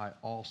sent me, I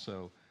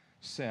also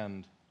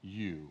send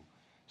you.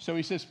 So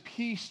he says,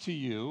 peace to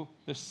you,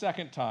 the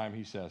second time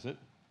he says it.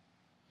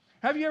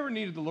 Have you ever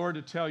needed the Lord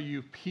to tell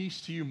you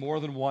peace to you more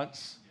than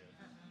once?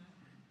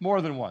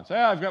 More than once.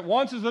 I've got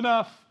once is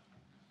enough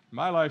in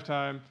my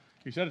lifetime.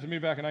 He said it to me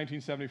back in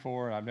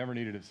 1974, and I've never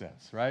needed it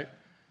since, right?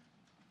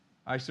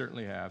 I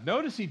certainly have.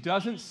 Notice he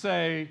doesn't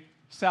say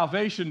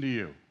salvation to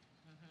you.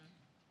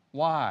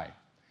 Why?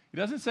 He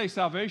doesn't say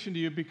salvation to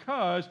you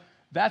because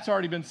that's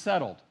already been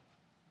settled.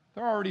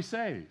 They're already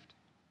saved.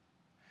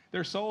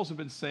 Their souls have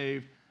been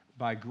saved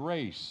by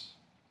grace.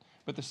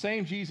 But the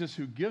same Jesus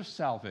who gives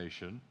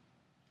salvation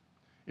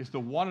is the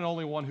one and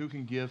only one who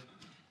can give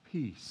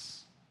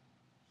peace.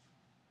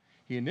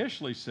 He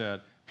initially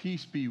said,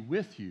 peace be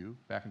with you,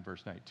 back in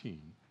verse 19.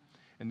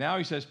 And now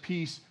he says,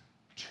 peace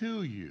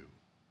to you.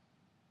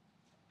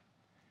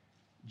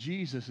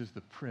 Jesus is the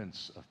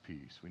Prince of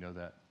Peace. We know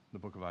that in the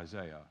book of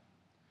Isaiah.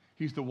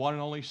 He's the one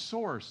and only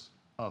source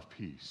of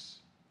peace.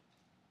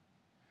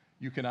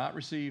 You cannot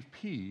receive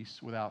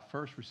peace without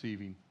first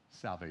receiving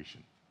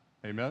salvation.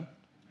 Amen?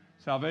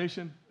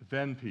 Salvation,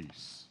 then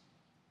peace.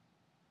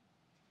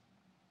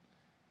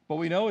 But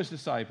we know his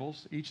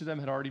disciples, each of them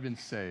had already been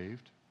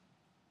saved.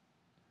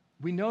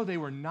 We know they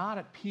were not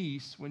at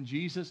peace when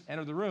Jesus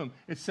entered the room.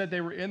 It said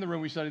they were in the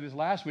room. We studied this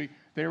last week.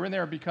 They were in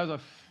there because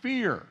of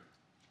fear.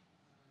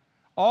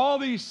 All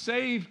these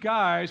saved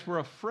guys were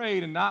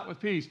afraid and not with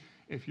peace.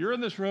 If you're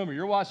in this room or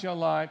you're watching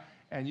online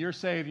and you're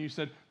saved and you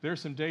said, there's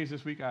some days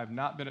this week I have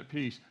not been at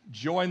peace,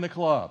 join the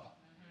club.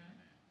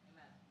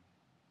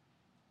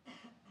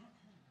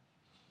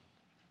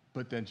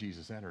 But then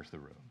Jesus enters the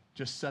room,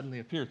 just suddenly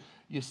appears.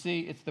 You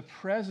see, it's the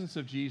presence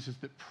of Jesus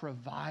that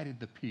provided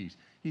the peace.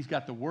 He's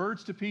got the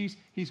words to peace.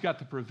 He's got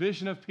the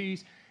provision of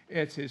peace.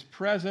 It's his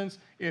presence.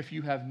 If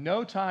you have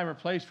no time or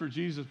place for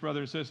Jesus,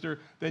 brother and sister,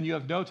 then you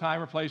have no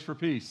time or place for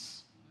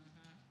peace.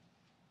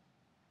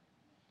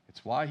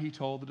 It's why he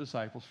told the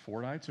disciples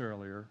 4 nights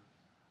earlier,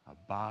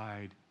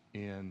 abide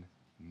in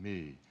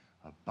me.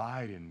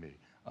 Abide in me.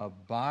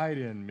 Abide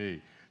in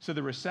me. So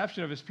the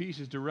reception of his peace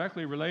is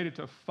directly related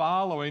to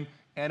following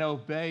and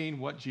obeying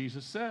what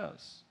Jesus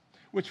says,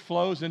 which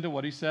flows into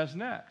what he says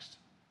next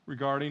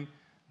regarding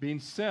being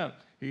sent.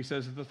 He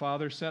says, if the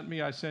Father sent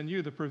me, I send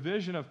you. The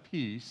provision of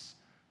peace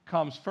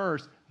comes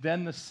first,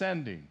 then the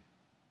sending.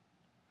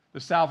 The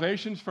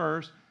salvation's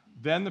first,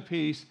 then the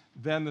peace,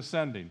 then the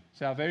sending.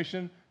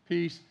 Salvation,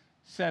 peace,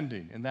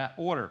 sending, in that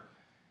order.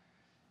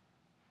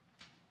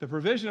 The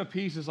provision of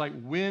peace is like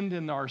wind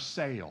in our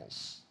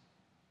sails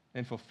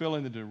in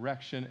fulfilling the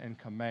direction and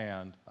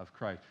command of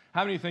Christ.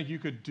 How many think you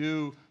could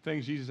do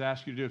things Jesus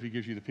asked you to do if he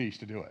gives you the peace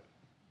to do it?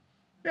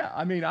 Yeah,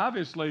 I mean,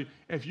 obviously,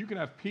 if you can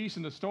have peace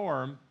in the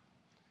storm,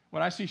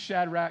 when I see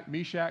Shadrach,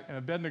 Meshach, and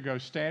Abednego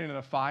standing in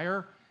a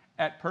fire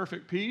at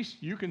perfect peace,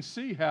 you can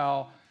see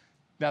how,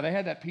 now they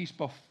had that peace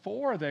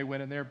before they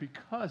went in there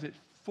because it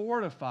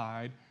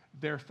fortified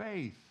their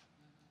faith.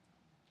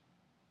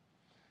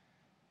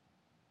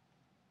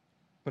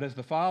 But as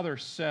the Father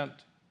sent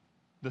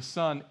the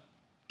Son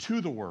to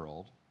the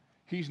world,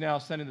 he's now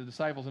sending the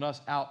disciples and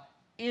us out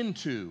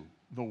into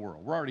the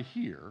world. We're already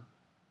here,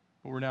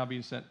 but we're now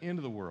being sent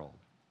into the world.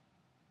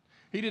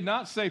 He did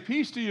not say,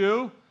 peace to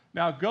you,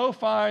 now go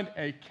find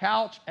a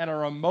couch and a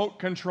remote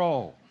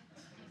control.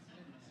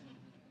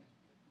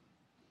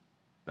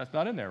 That's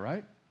not in there,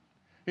 right?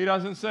 He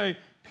doesn't say,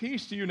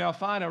 peace to you, now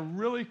find a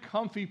really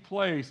comfy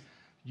place.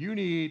 You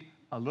need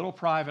a little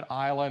private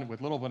island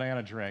with little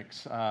banana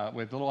drinks,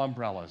 with little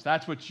umbrellas.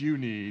 That's what you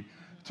need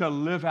to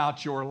live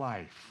out your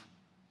life.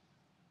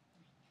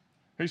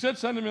 He said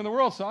send him in the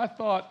world, so I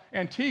thought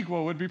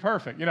Antigua would be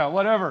perfect,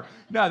 whatever.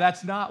 No,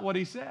 that's not what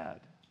he said.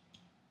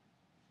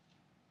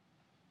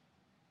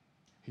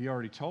 He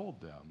already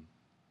told them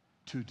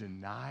to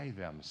deny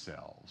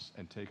themselves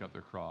and take up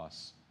their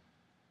cross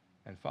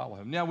and follow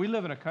him. Now, we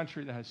live in a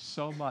country that has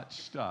so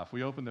much stuff.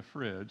 We open the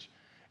fridge,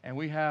 and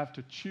we have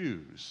to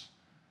choose.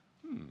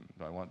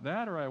 Do I want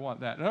that or I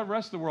want that? And the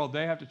rest of the world,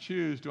 they have to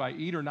choose, do I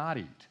eat or not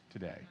eat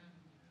today?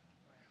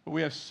 But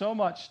we have so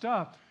much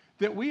stuff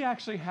that we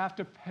actually have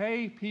to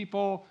pay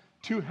people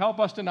to help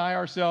us deny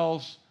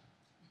ourselves.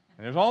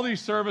 And there's all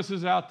these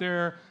services out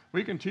there.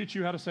 We can teach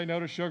you how to say no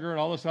to sugar and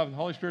all this stuff. And the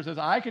Holy Spirit says,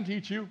 I can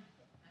teach you.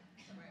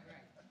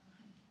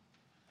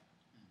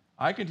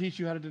 I can teach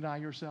you how to deny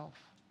yourself.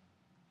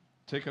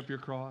 Take up your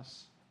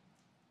cross.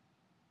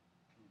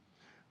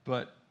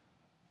 But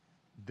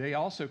they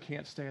also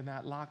can't stay in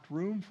that locked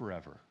room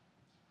forever.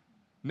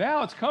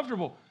 Now it's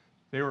comfortable.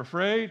 They were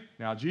afraid.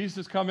 Now Jesus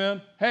has come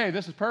in. Hey,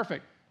 this is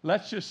perfect.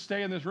 Let's just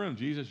stay in this room.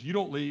 Jesus, you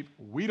don't leave.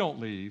 We don't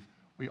leave.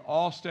 We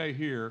all stay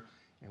here,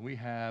 and we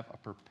have a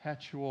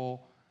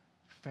perpetual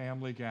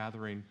family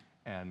gathering,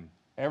 and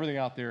everything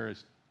out there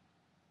is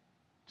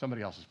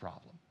somebody else's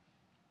problem.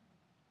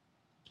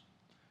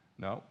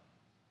 No.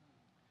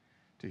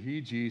 To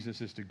heed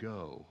Jesus is to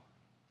go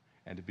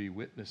and to be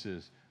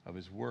witnesses of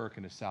his work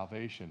and his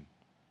salvation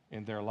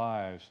in their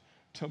lives.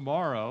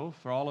 Tomorrow,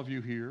 for all of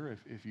you here,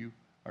 if you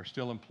are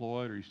still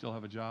employed or you still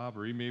have a job,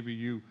 or maybe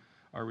you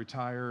are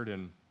retired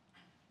and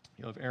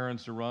you have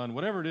errands to run,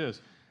 whatever it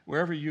is,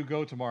 wherever you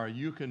go tomorrow,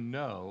 you can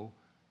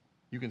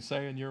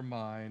say in your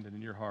mind and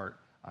in your heart,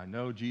 I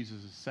know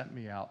Jesus has sent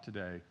me out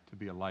today to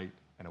be a light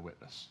and a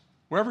witness.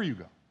 Wherever you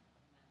go.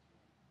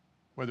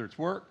 Whether it's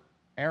work,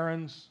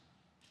 errands,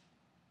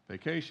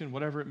 vacation,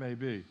 whatever it may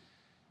be.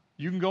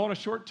 You can go on a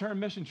short-term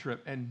mission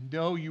trip and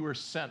know you were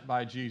sent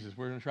by Jesus.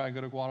 We're going to try and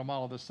go to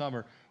Guatemala this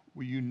summer.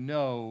 Well, you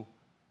know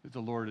that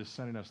the Lord is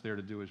sending us there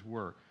to do his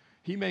work.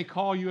 He may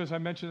call you, as I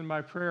mentioned in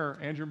my prayer,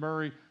 Andrew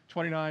Murray,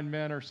 29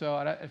 men or so.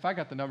 If I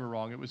got the number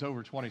wrong, it was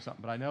over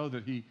 20-something, but I know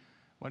that he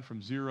went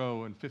from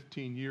 0 and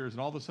 15 years,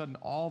 and all of a sudden,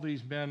 all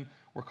these men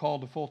were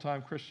called to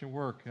full-time Christian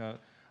work.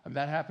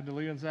 That happened to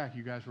Lee and Zach.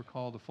 You guys were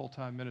called to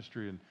full-time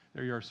ministry, and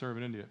there you are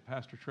serving India.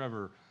 Pastor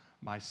Trevor,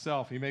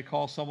 myself, he may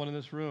call someone in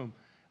this room.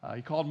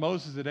 He called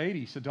Moses at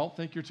 80, so don't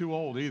think you're too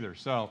old either.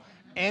 So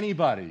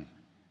anybody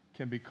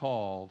can be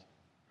called.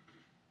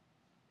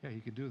 Yeah,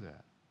 he could do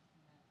that.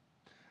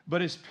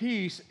 But his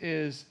peace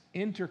is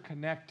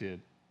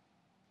interconnected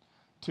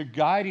to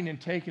guiding and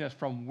taking us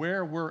from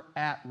where we're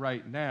at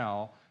right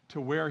now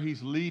to where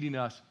he's leading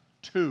us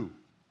to.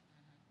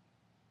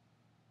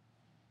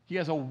 He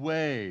has a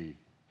way,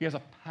 he has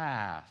a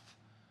path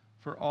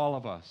for all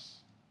of us.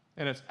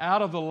 And it's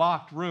out of the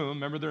locked room.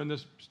 Remember, they're in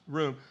this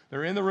room.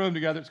 They're in the room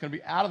together. It's going to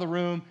be out of the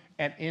room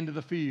and into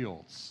the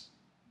fields.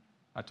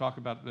 I talk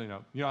about,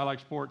 I like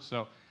sports,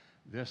 so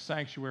this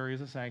sanctuary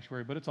is a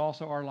sanctuary, but it's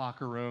also our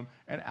locker room,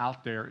 and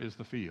out there is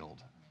the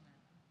field.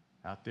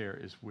 Out there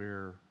is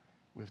where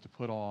we have to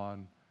put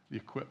on the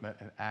equipment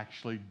and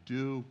actually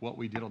do what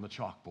we did on the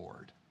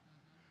chalkboard.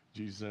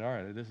 Jesus said, all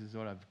right, this is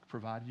what I've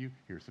provided you.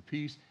 Here's the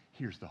peace.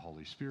 Here's the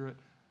Holy Spirit.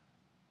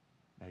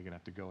 Now you're going to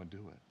have to go and do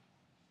it.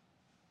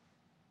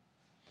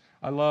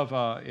 I love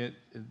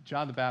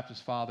John the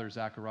Baptist's father,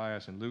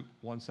 Zacharias, in Luke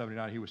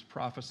 1:79, he was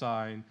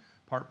prophesying,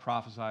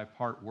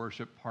 part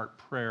worship, part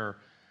prayer.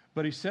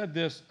 But he said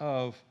this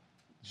of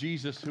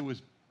Jesus, who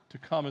was to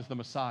come as the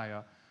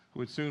Messiah, who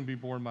would soon be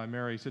born by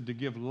Mary. He said, to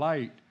give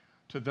light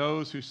to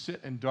those who sit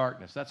in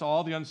darkness. That's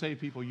all the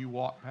unsaved people you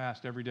walk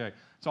past every day.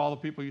 It's all the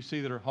people you see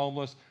that are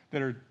homeless,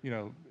 that are,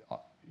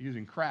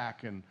 using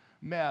crack and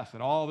meth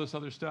and all this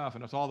other stuff.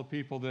 And it's all the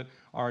people that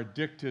are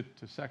addicted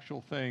to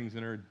sexual things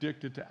and are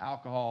addicted to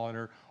alcohol and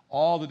are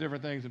all the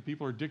different things. And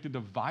people are addicted to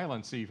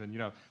violence even.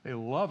 They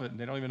love it and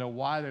they don't even know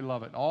why they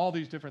love it. And all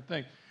these different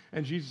things.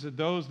 And Jesus said,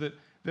 those that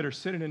are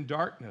sitting in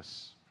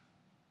darkness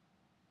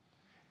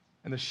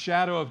and the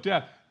shadow of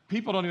death.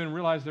 People don't even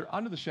realize they're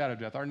under the shadow of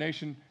death. Our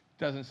nation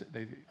doesn't.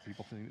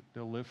 People think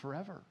they'll live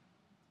forever.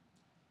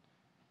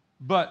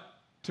 But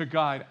to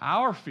guide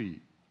our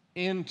feet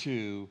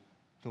into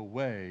the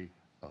way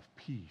of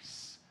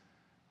peace.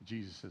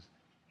 Jesus says,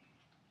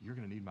 you're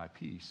going to need my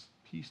peace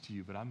to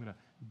you, but I'm going to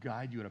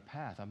guide you in a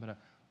path. I'm going to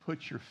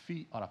put your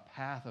feet on a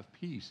path of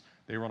peace.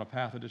 They were on a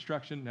path of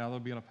destruction. Now they'll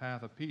be on a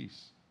path of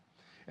peace.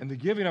 And the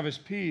giving of his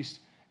peace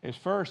is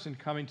first in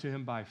coming to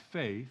him by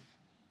faith,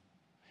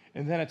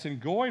 and then it's in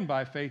going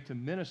by faith to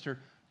minister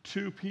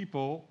to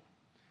people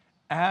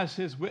as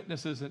his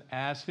witnesses and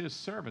as his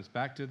servants.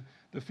 Back to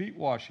the feet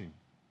washing.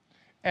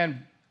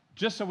 And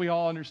just so we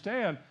all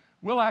understand,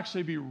 we'll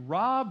actually be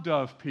robbed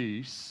of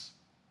peace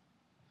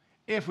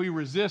if we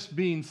resist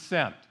being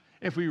sent,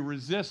 if we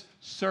resist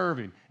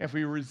serving, if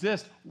we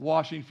resist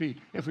washing feet,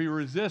 if we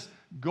resist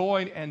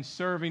going and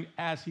serving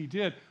as he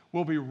did,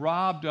 we'll be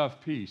robbed of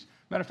peace.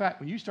 Matter of fact,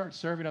 when you start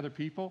serving other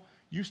people,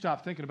 you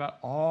stop thinking about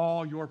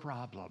all your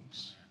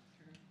problems.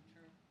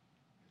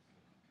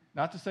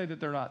 Not to say that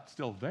they're not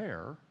still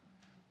there,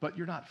 but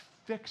you're not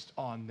fixed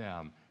on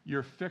them.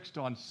 You're fixed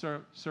on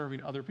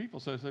serving other people.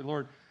 So say,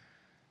 Lord,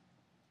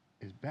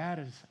 as bad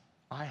as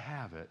I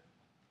have it,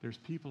 there's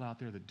people out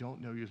there that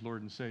don't know you as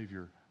Lord and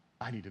Savior.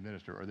 I need to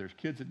minister. Or there's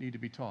kids that need to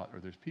be taught. Or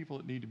there's people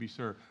that need to be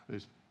served. Or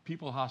there's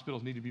people in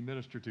hospitals need to be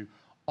ministered to.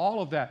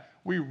 All of that.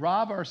 We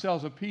rob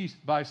ourselves of peace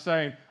by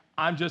saying,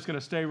 I'm just going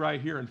to stay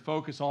right here and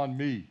focus on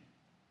me.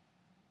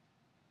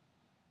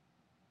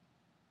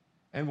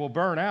 And we'll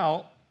burn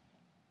out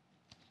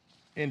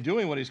in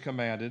doing what he's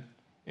commanded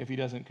if he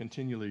doesn't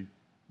continually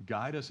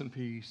guide us in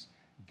peace,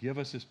 give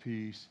us his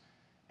peace,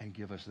 and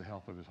give us the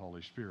help of his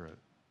Holy Spirit.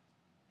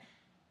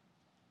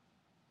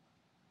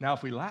 Now,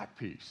 if we lack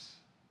peace,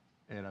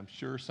 and I'm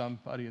sure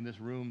somebody in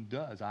this room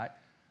does, I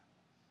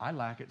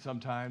lack it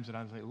sometimes, and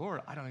I say,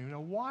 Lord, I don't even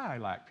know why I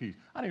lack peace.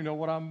 I don't even know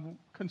what I'm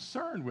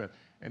concerned with.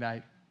 And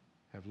I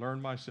have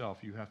learned myself,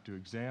 you have to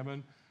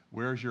examine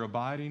where's your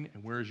abiding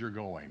and where's your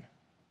going.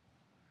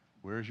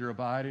 Where's your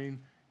abiding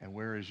and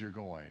where is your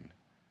going?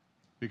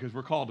 Because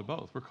we're called to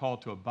both. We're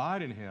called to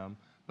abide in him,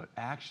 but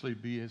actually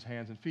be his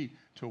hands and feet,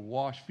 to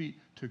wash feet,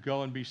 to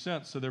go and be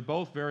sent. So they're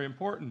both very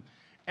important.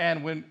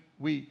 And when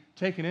we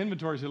take an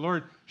inventory and say,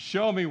 Lord,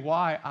 show me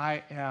why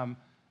I'm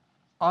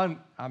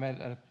at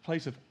a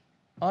place of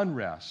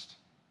unrest,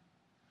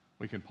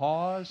 we can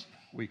pause,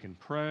 we can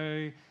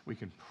pray, we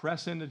can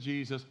press into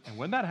Jesus. And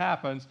when that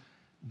happens,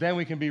 then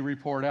we can be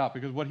repoured out.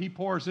 Because what he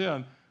pours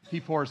in, he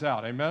pours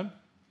out. Amen?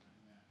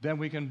 Then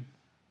we can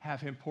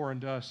have him pour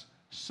into us,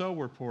 so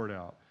we're poured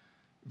out.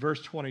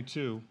 Verse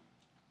 22.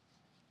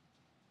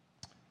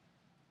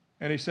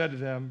 And he said to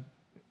them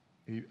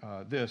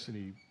this, and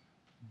he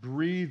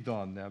breathed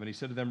on them, and he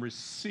said to them,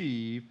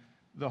 receive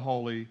the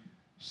Holy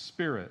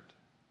Spirit.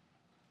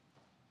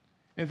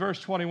 In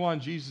verse 21,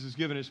 Jesus is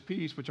given his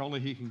peace, which only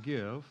he can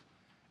give,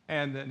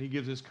 and then he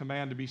gives his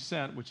command to be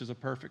sent, which is a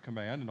perfect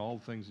command, and all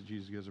the things that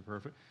Jesus gives are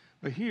perfect.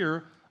 But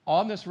here,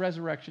 on this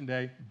resurrection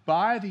day,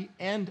 by the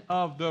end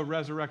of the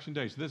resurrection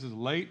day, so this is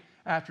late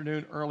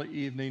afternoon, early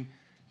evening,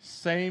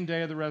 same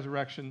day of the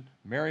resurrection,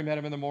 Mary met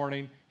him in the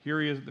morning, here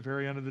he is at the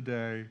very end of the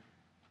day.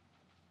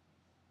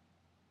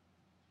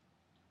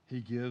 He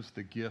gives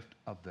the gift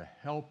of the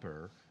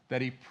helper that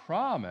he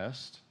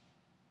promised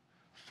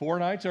 4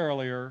 nights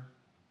earlier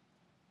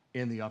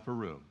in the upper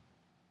room.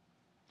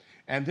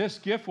 And this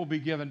gift will be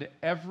given to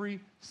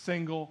every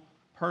single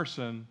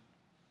person,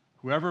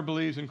 whoever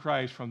believes in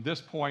Christ from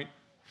this point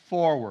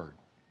forward.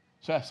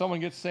 So if someone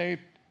gets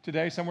saved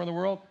today somewhere in the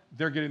world,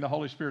 they're getting the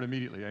Holy Spirit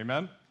immediately.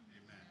 Amen? Amen.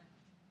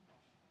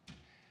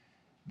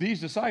 These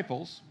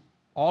disciples,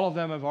 all of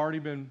them have already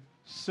been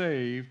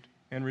saved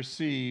and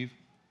received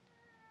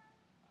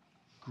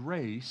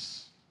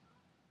grace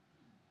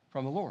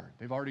from the Lord.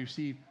 They've already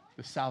received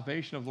the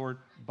salvation of the Lord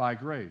by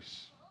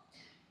grace.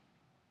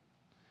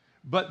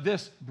 But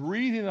this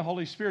breathing the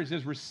Holy Spirit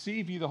says,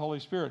 receive ye the Holy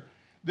Spirit.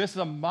 This is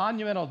a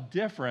monumental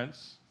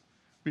difference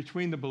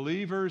between the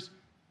believers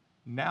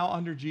now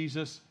under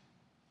Jesus,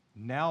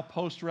 now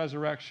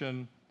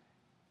post-resurrection,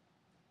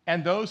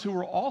 and those who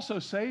were also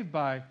saved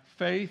by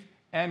faith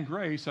and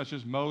grace, such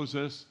as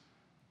Moses,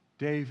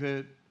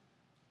 David,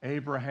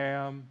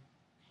 Abraham,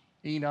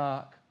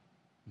 Enoch,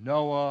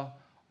 Noah,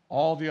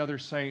 all the other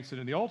saints that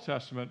in the Old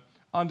Testament,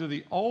 under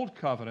the Old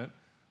Covenant,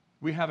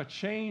 we have a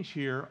change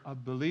here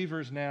of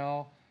believers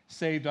now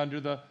saved under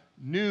the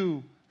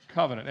New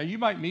Covenant. Now, you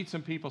might meet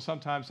some people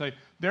sometimes say,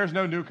 there's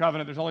no new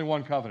covenant, there's only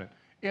one covenant.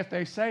 If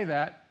they say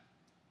that,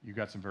 you've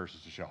got some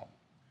verses to show them.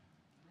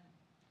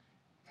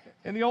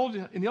 In the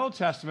Old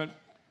Testament,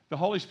 the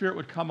Holy Spirit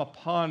would come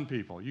upon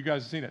people. You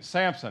guys have seen it.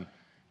 Samson,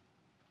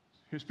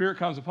 his Spirit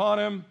comes upon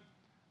him.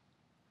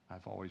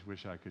 I've always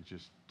wished I could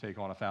just take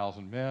on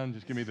 1,000 men.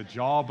 Just give me the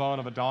jawbone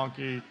of a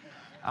donkey.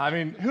 I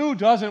mean, who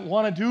doesn't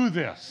want to do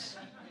this?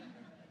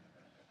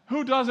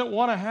 Who doesn't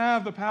want to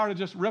have the power to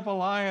just rip a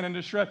lion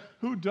into shreds?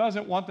 Who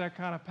doesn't want that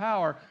kind of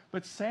power?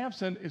 But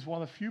Samson is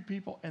one of the few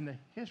people in the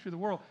history of the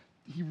world.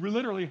 He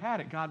literally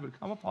had it. God would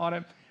come upon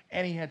him,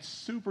 and he had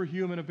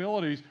superhuman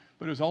abilities,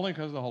 but it was only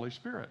because of the Holy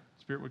Spirit.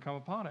 The Spirit would come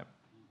upon him.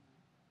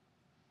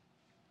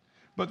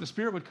 But the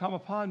Spirit would come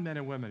upon men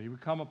and women. He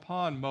would come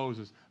upon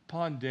Moses,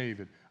 upon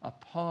David,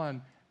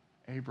 upon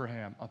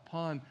Abraham,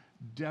 upon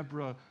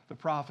Deborah the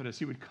prophetess.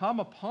 He would come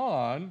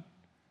upon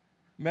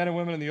men and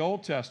women in the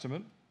Old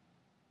Testament.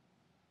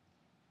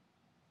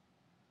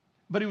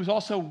 But he was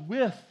also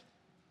with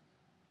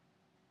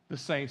the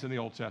saints in the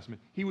Old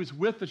Testament. He was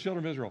with the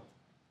children of Israel.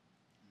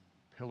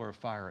 Pillar of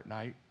fire at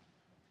night,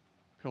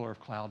 pillar of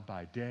cloud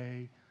by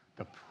day.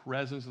 The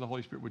presence of the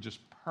Holy Spirit would just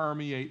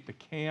permeate the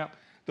camp.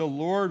 The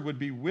Lord would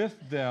be with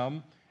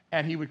them,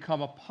 and he would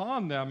come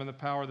upon them in the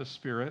power of the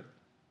Spirit.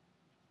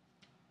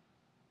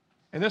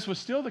 And this was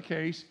still the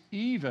case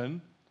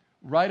even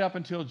right up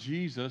until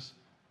Jesus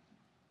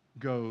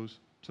goes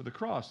to the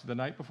cross. The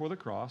night before the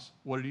cross,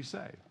 what did he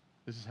say?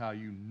 This is how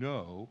you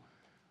know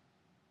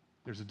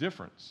there's a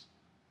difference.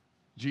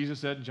 Jesus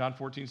said in John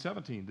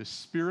 14:17, the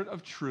Spirit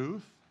of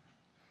truth,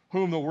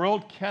 whom the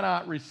world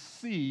cannot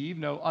receive,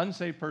 no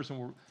unsaved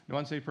person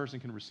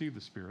can receive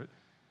the Spirit,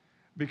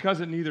 because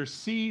it neither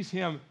sees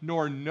him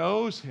nor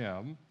knows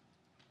him,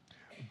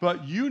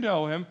 but you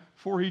know him,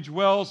 for he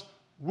dwells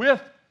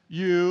with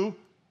you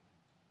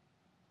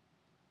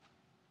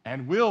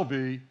and will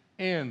be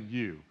in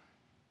you.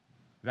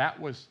 That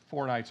was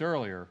 4 nights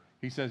earlier.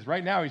 He says,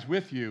 right now he's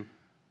with you,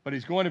 but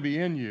he's going to be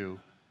in you.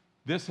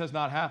 This has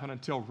not happened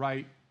until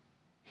right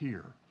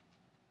here.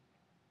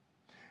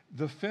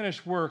 The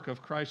finished work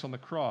of Christ on the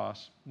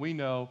cross, we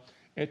know,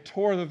 it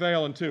tore the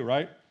veil in two,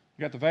 right?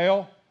 You got the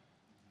veil.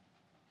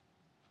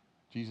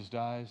 Jesus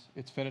dies.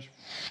 It's finished.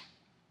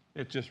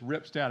 It just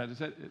rips down.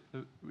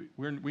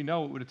 We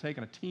know it would have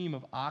taken a team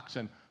of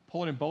oxen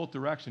pulling in both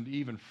directions to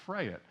even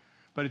fray it.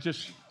 But it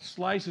just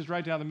slices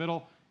right down the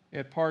middle.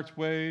 It parts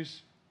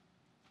ways.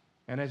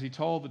 And as he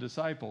told the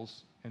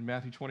disciples in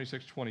Matthew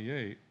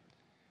 26:28,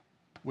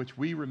 which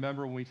we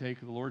remember when we take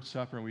the Lord's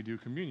Supper and we do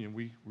communion,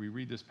 we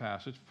read this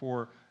passage,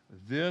 for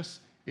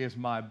this is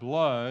my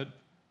blood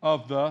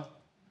of the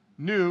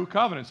new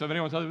covenant. So if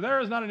anyone tells you,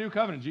 there is not a new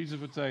covenant, Jesus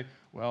would say,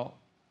 well,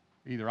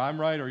 either I'm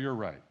right or you're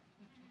right.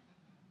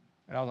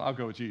 And I'll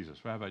go with Jesus.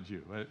 How about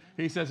you?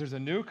 He says there's a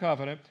new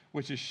covenant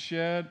which is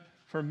shed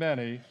for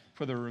many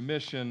for the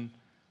remission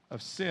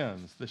of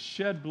sins. The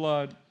shed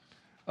blood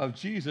of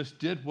Jesus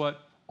did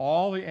what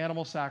all the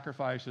animal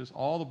sacrifices,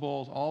 all the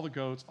bulls, all the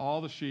goats,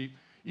 all the sheep,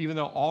 even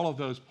though all of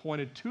those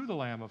pointed to the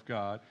Lamb of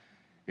God,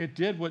 it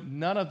did what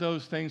none of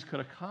those things could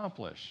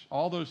accomplish.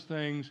 All those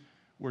things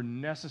were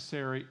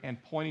necessary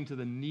and pointing to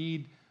the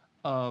need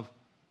of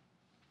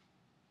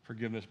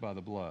forgiveness by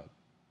the blood.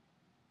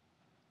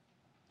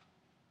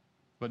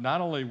 But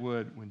not only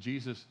would, when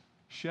Jesus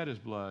shed his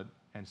blood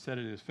and said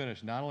it is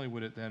finished, not only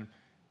would it then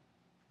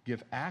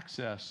give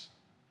access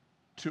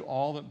to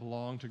all that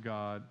belonged to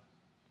God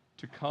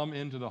to come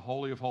into the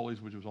Holy of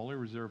Holies, which was only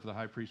reserved for the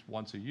high priest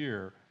once a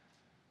year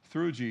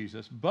through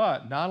Jesus,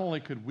 but not only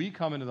could we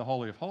come into the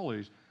Holy of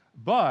Holies,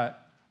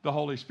 but the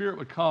Holy Spirit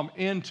would come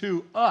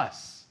into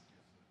us.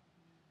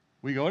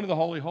 We go into the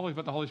Holy of Holies,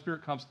 but the Holy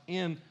Spirit comes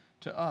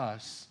into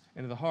us,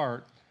 into the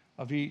heart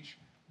of each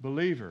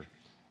believer.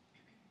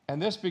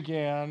 And this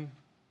began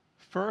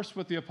first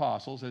with the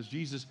apostles. As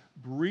Jesus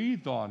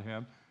breathed on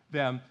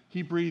them,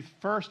 he breathed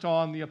first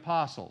on the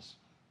apostles.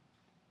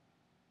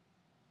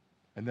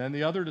 And then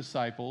the other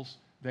disciples,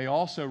 they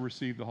also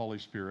received the Holy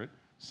Spirit,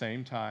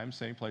 same time,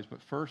 same place,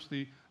 but first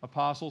the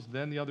apostles,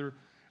 then the other.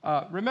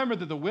 Remember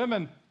that the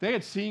women, they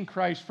had seen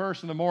Christ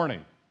first in the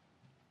morning.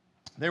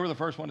 They were the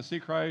first one to see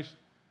Christ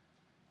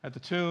at the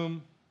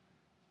tomb,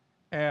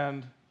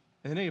 and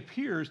he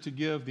appears to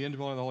give the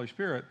indwelling of the Holy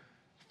Spirit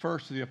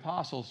first to the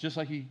apostles, just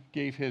like he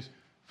gave his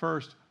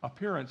first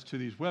appearance to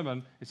these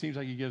women. It seems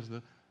like he gives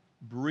the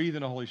breathing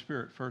of the Holy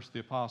Spirit first to the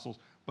apostles,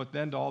 but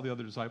then to all the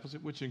other disciples,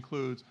 which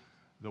includes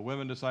the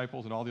women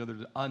disciples and all the other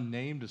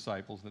unnamed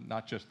disciples,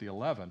 not just the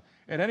 11.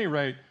 At any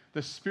rate,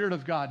 the Spirit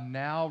of God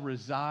now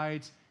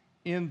resides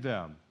in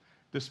them.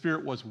 The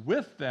Spirit was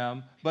with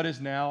them, but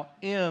is now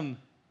in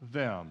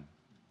them.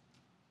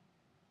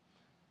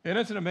 And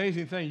it's an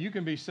amazing thing. You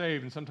can be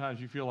saved, and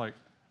sometimes you feel like,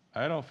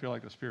 I don't feel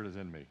like the Spirit is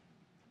in me.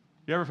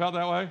 You ever felt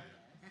that way?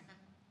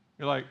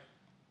 You're like,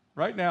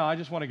 right now, I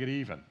just want to get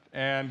even.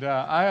 And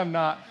I am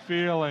not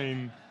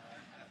feeling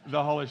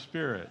the Holy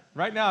Spirit.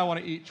 Right now, I want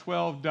to eat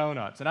 12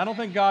 donuts, and I don't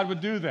think God would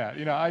do that.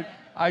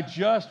 I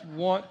just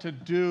want to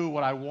do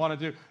what I want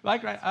to do.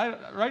 Like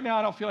right now,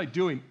 I don't feel like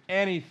doing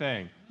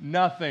anything,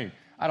 nothing.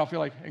 I don't feel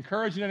like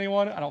encouraging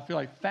anyone. I don't feel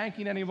like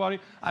thanking anybody.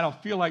 I don't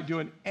feel like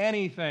doing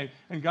anything.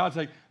 And God's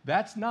like,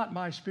 that's not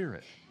my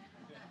spirit.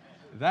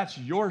 That's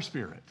your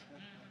spirit.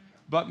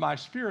 But my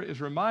spirit is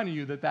reminding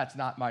you that that's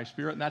not my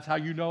spirit, and that's how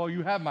you know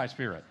you have my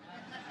spirit.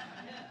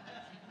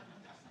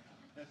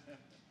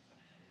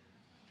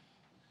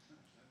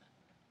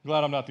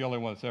 Glad I'm not the only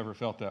one that's ever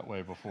felt that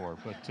way before.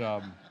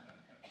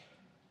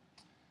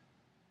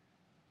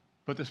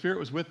 But the Spirit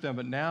was with them,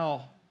 but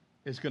now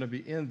it's going to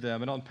be in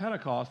them. And on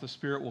Pentecost, the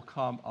Spirit will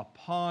come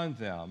upon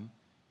them.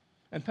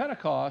 And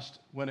Pentecost,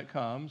 when it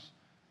comes,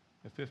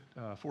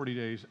 40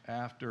 days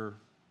after,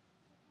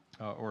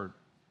 or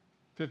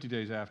 50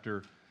 days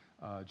after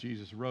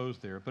Jesus rose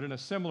there, but in a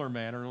similar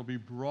manner, it'll be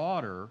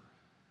broader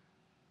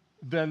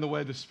than the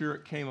way the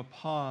Spirit came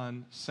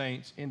upon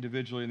saints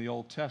individually in the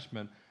Old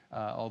Testament.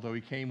 Although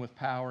he came with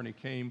power and he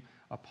came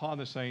upon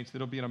the saints,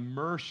 it'll be an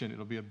immersion,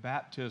 it'll be a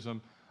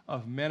baptism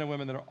of men and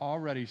women that are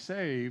already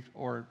saved,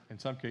 or in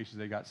some cases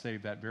they got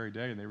saved that very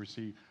day and they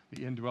received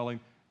the indwelling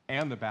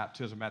and the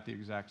baptism at the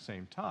exact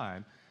same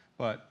time.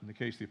 But in the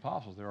case of the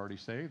apostles, they're already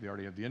saved, they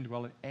already have the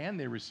indwelling, and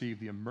they receive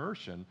the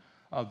immersion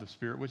of the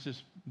Spirit, which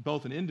is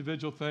both an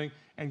individual thing,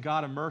 and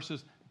God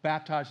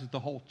baptizes the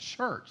whole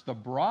church. The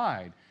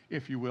bride,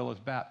 if you will, is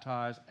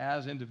baptized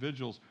as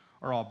individuals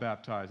are all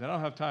baptized. I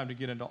don't have time to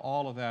get into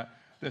all of that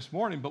this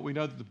morning, but we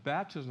know that the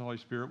baptism of the Holy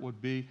Spirit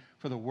would be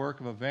for the work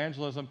of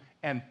evangelism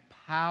and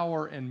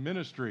power and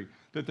ministry,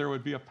 that there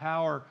would be a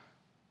power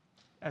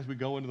as we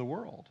go into the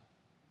world.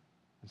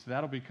 And so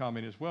that'll be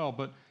coming as well.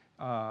 But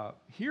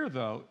here,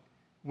 though,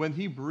 when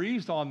he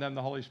breathed on them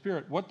the Holy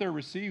Spirit, what they're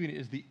receiving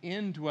is the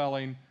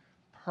indwelling,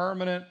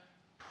 permanent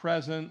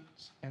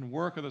presence and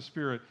work of the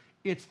Spirit.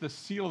 It's the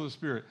seal of the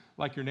Spirit.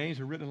 Like your names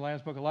are written in the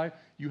Lamb's Book of Life,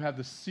 you have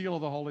the seal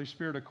of the Holy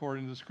Spirit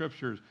according to the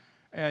Scriptures.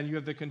 And you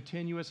have the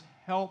continuous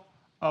help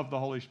of the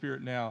Holy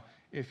Spirit now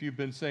if you've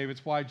been saved.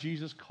 It's why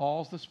Jesus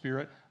calls the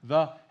Spirit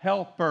the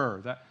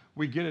Helper. That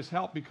we get his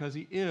help because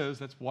he is,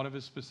 that's one of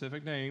his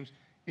specific names,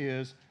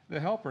 is the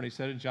Helper. And he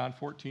said in John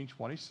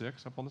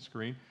 14:26, up on the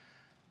screen,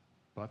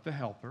 but the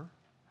Helper,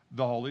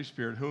 the Holy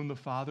Spirit, whom the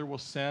Father will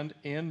send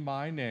in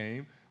my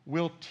name,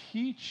 will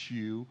teach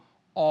you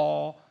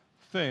all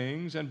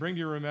things and bring to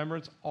your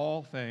remembrance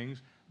all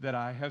things that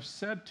I have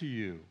said to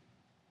you.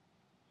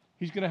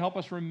 He's going to help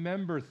us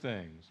remember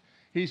things.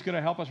 He's going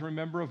to help us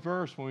remember a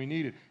verse when we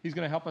need it. He's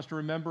going to help us to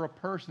remember a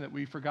person that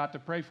we forgot to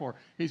pray for.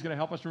 He's going to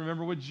help us to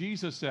remember what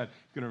Jesus said.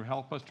 He's going to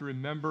help us to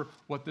remember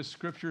what the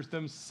Scriptures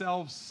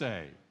themselves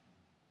say.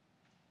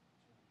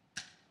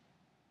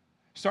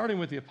 Starting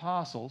with the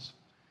apostles,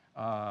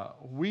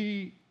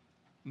 we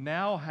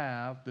now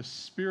have the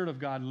Spirit of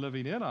God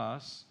living in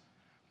us,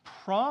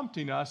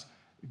 prompting us,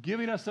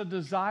 giving us a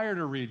desire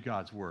to read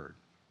God's Word,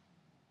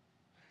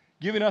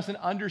 giving us an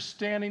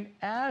understanding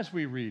as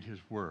we read His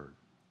Word,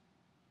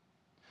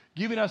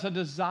 giving us a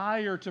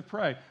desire to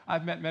pray.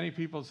 I've met many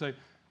people that say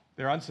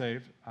they're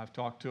unsaved. I've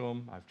talked to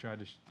them. I've tried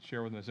to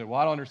share with them. They say, well,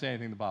 I don't understand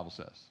anything the Bible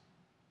says.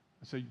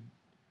 I say,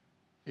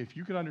 if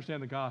you can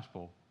understand the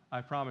gospel,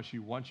 I promise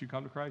you, once you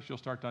come to Christ, you'll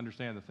start to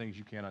understand the things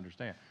you can't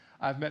understand.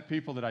 I've met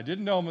people that I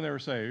didn't know when they were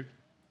saved.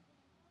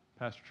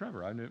 Pastor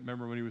Trevor, I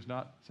remember when he was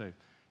not saved.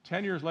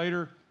 10 years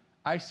later,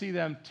 I see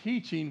them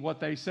teaching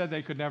what they said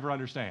they could never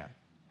understand.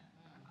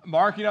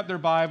 Marking up their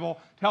Bible,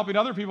 helping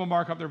other people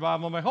mark up their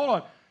Bible. I'm like, hold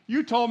on,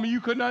 you told me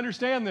you couldn't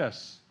understand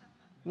this.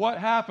 What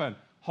happened?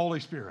 Holy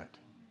Spirit.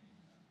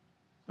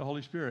 The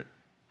Holy Spirit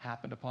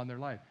happened upon their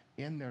life,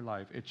 in their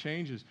life. It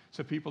changes.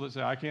 So people that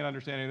say, I can't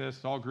understand any of this,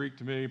 it's all Greek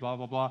to me, blah,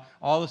 blah, blah.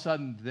 All of a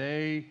sudden,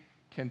 they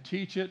can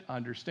teach it,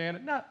 understand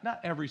it. Not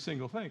every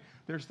single thing.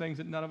 There's things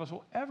that none of us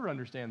will ever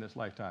understand this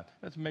lifetime.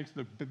 That makes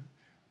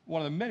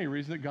one of the many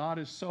reasons that God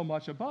is so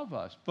much above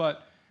us.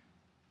 But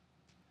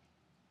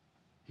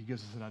He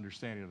gives us an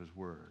understanding of His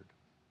Word.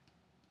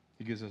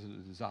 He gives us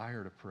a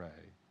desire to pray.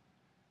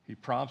 He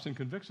prompts and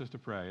convicts us to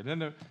pray.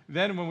 And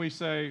then when we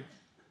say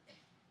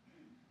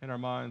in our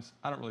minds,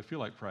 I don't really feel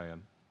like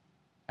praying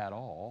at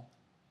all,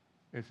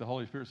 if the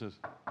Holy Spirit says,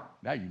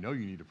 now you know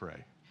you need to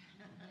pray.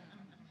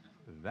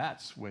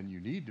 That's when you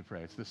need to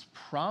pray. It's this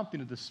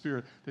prompting of the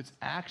Spirit that's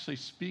actually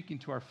speaking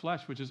to our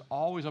flesh, which is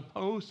always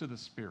opposed to the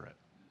Spirit.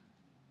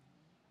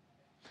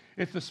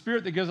 It's the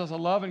Spirit that gives us a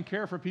love and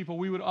care for people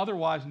we would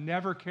otherwise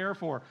never care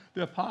for.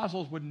 The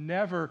apostles would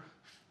never,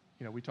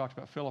 we talked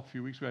about Philip a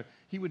few weeks ago.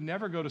 He would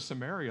never go to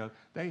Samaria.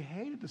 They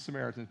hated the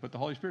Samaritans, but the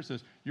Holy Spirit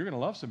says, you're going to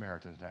love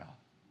Samaritans now.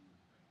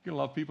 You're going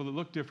to love people that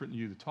look different than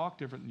you, that talk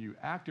different than you,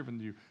 act different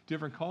than you,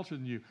 different culture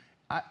than you.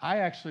 I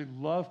actually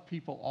love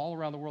people all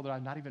around the world that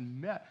I've not even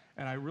met,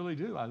 and I really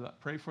do. I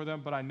pray for them,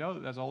 but I know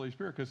that that's the Holy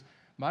Spirit because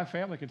my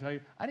family can tell you,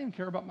 I didn't even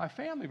care about my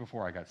family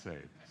before I got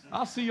saved.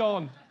 I'll see y'all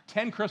in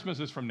 10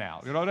 Christmases from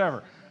now,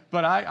 whatever.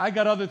 But I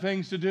got other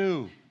things to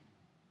do.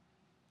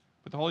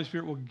 But the Holy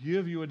Spirit will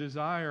give you a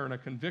desire and a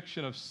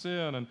conviction of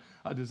sin and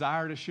a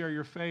desire to share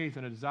your faith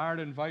and a desire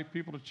to invite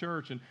people to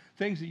church and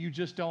things that you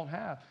just don't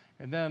have.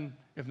 And then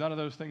if none of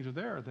those things are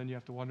there, then you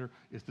have to wonder,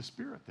 is the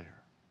Spirit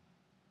there?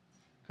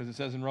 Because it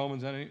says in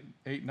Romans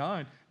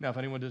 8:9, now if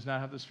anyone does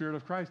not have the Spirit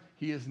of Christ,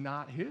 he is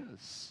not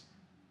his.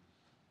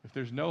 If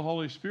there's no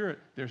Holy Spirit,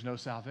 there's no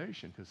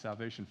salvation, because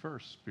salvation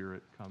first,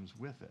 Spirit comes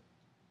with it.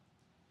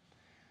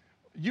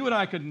 You and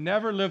I could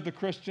never live the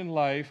Christian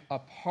life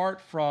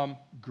apart from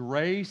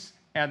grace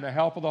and the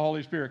help of the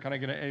Holy Spirit. Can I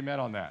get an amen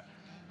on that?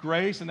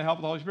 Grace and the help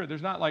of the Holy Spirit.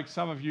 There's not like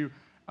some of you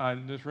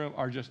in this room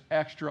are just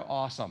extra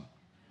awesome.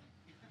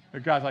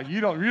 God's like, you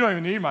don't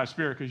even need my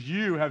Spirit because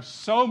you have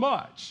so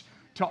much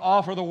to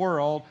offer the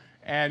world,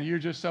 and you're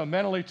just so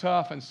mentally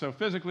tough and so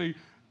physically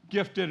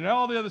gifted and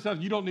all the other stuff.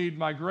 You don't need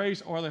my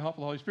grace or the help of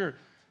the Holy Spirit.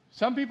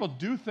 Some people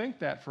do think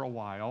that for a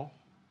while,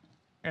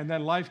 and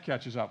then life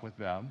catches up with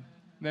them.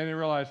 And then they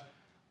realize,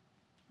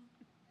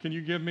 can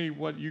you give me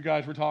what you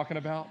guys were talking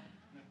about?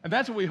 And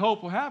that's what we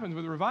hope will happen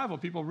with the revival.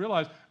 People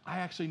realize, I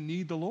actually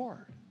need the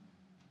Lord.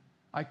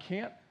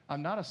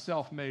 I'm not a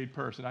self-made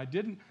person. I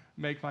didn't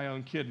make my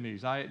own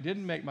kidneys. I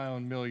didn't make my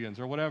own millions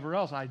or whatever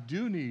else. I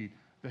do need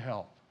the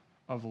help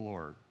of the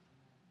Lord.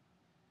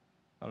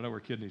 I don't know where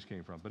kidneys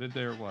came from, but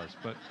there it was.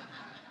 But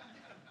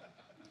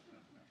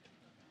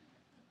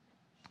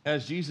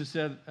as Jesus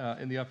said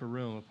in the upper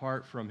room,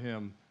 apart from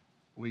him,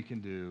 we can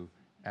do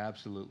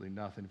absolutely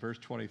nothing. Verse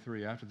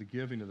 23, after the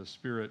giving of the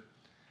Spirit,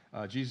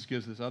 Jesus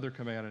gives this other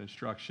command and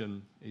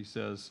instruction. He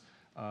says,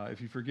 if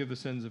you forgive the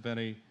sins of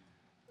any,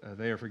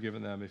 they are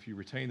forgiven them. If you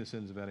retain the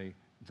sins of any,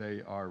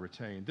 they are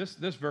retained.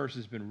 This verse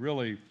has been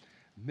really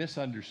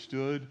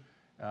misunderstood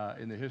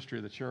in the history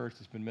of the church.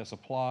 It's been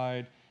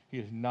misapplied. He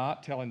is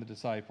not telling the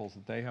disciples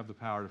that they have the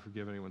power to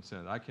forgive anyone's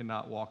sin. I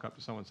cannot walk up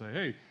to someone and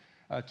say,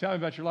 hey, tell me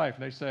about your life.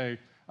 And they say,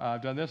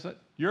 I've done this.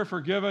 You're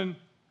forgiven.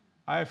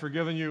 I have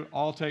forgiven you,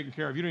 all taken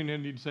care of. You don't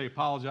even need to say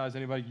apologize to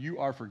anybody. You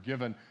are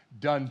forgiven.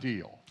 Done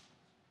deal.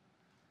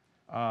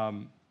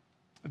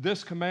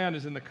 This command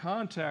is in the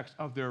context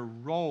of their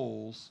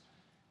roles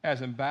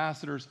as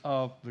ambassadors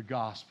of the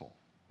gospel.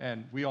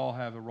 And we all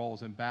have a role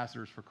as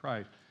ambassadors for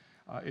Christ.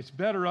 It's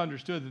better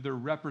understood that they're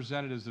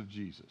representatives of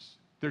Jesus.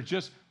 They're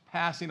just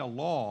passing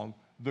along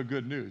the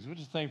good news, which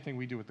is the same thing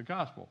we do with the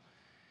gospel.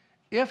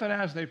 If and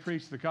as they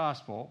preach the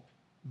gospel,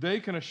 they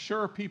can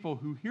assure people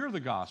who hear the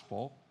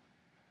gospel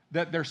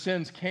that their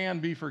sins can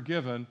be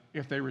forgiven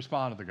if they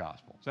respond to the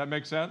gospel. Does that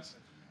make sense?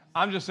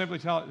 I'm just simply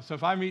telling, so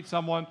if I meet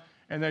someone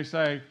and they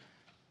say,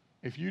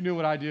 if you knew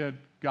what I did,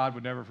 God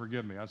would never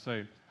forgive me. I'd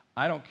say,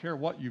 I don't care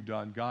what you've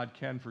done, God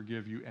can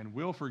forgive you and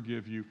will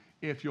forgive you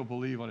if you'll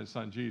believe on his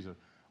son Jesus.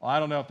 Well, I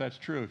don't know if that's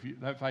true.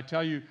 If I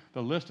tell you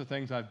the list of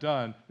things I've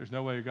done, there's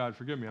no way God would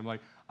forgive me. I'm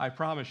like, I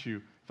promise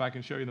you, if I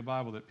can show you in the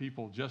Bible that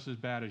people just as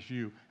bad as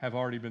you have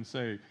already been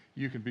saved,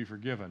 you can be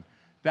forgiven.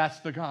 That's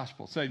the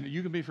gospel. Saying that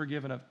you can be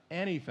forgiven of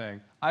anything.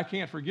 I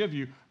can't forgive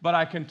you, but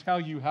I can tell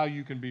you how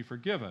you can be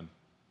forgiven.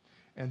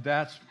 And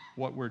that's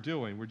what we're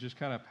doing. We're just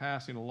kind of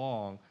passing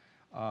along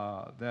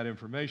that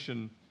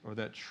information or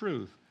that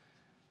truth.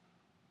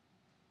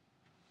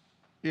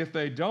 If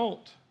they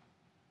don't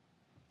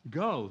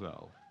go,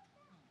 though,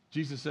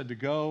 Jesus said to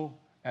go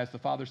as the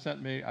Father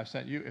sent me, I've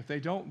sent you. If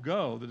they don't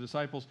go, the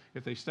disciples,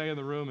 if they stay in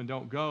the room and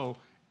don't go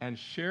and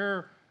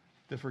share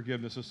the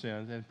forgiveness of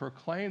sins and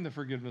proclaim the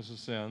forgiveness of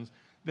sins,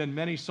 then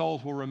many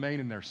souls will remain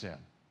in their sin.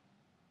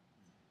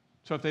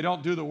 So if they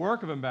don't do the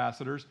work of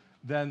ambassadors,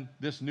 then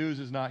this news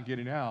is not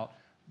getting out.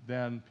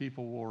 Then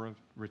people will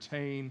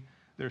retain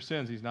their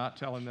sins. He's not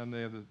telling them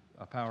they have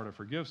the power to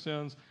forgive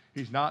sins.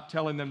 He's not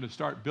telling them to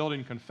start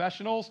building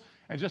confessionals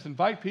and just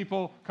invite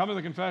people, come to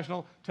the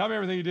confessional, tell me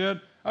everything you did.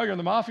 Oh, you're in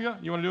the mafia?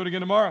 You want to do it again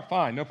tomorrow?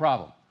 Fine, no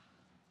problem.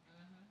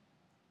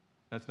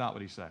 That's not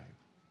what he's saying.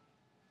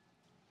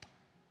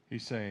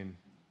 He's saying,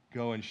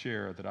 go and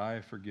share that I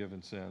have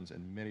forgiven sins,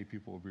 and many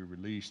people will be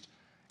released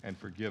and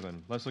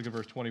forgiven. Let's look at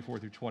verse 24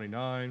 through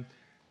 29.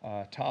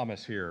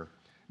 Thomas here.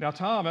 Now,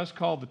 Thomas,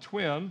 called the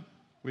twin,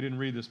 we didn't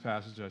read this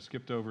passage. I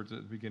skipped over to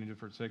the beginning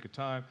for the sake of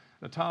time.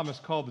 Now, Thomas,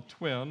 called the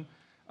twin.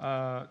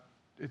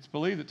 It's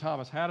believed that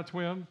Thomas had a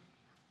twin,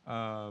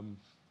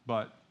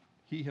 but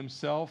he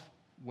himself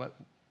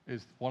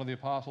is one of the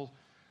apostles.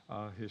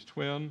 His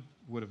twin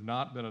would have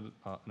not been an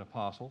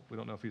apostle. We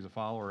don't know if he's a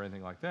follower or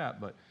anything like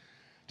that, but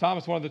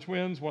Thomas, one of the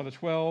twins, one of the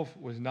 12,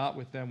 was not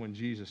with them when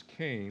Jesus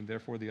came.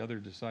 Therefore, the other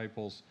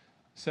disciples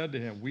said to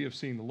him, we have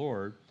seen the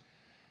Lord.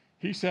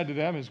 He said to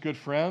them, his good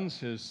friends,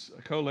 his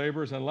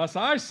co-laborers, unless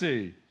I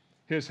see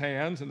his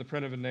hands in the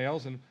print of his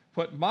nails and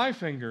put my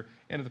finger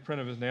into the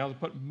print of his nails and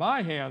put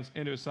my hands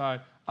into his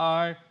side,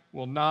 I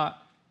will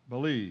not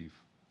believe.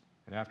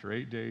 And after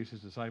 8 days,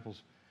 his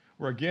disciples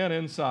were again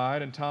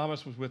inside, and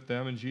Thomas was with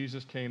them, and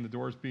Jesus came, the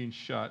doors being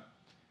shut,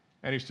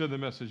 and he stood in the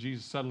midst. As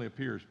Jesus suddenly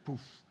appears,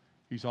 poof,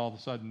 he's all of a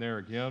sudden there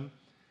again,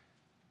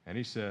 and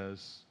he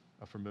says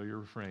a familiar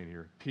refrain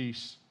here,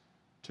 peace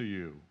to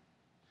you.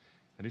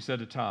 And he said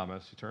to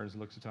Thomas, he turns and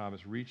looks at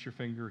Thomas, reach your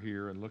finger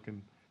here and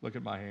look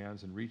at my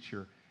hands, and reach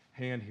your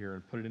hand here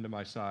and put it into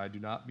my side. Do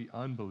not be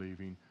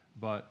unbelieving,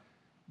 but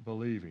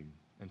believing.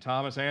 And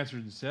Thomas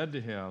answered and said to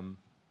him,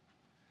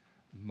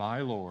 my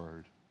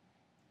Lord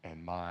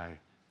and my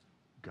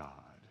God.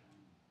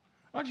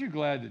 Aren't you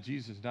glad that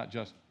Jesus is not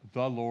just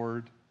the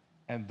Lord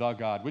and the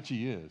God, which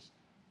he is,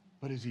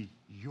 but is he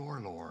your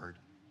Lord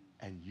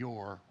and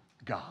your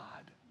God?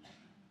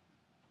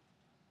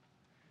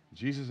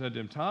 Jesus said to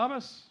him,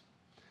 Thomas,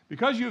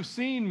 because you have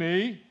seen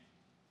me,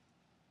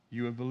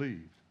 you have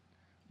believed.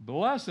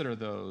 Blessed are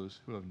those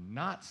who have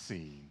not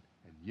seen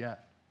and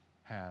yet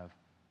have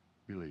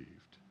believed.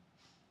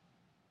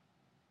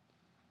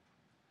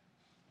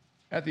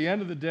 At the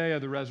end of the day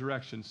of the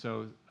resurrection,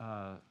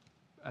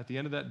 at the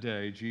end of that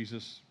day,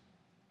 Jesus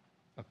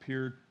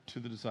appeared to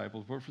the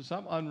disciples, but for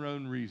some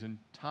unknown reason,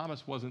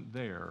 Thomas wasn't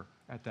there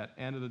at that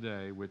end of the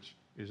day, which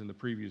is in the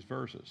previous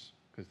verses,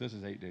 because this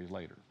is 8 days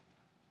later.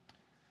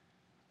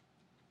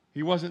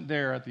 He wasn't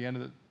there at the end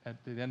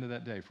of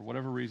that day. For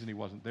whatever reason, he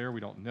wasn't there.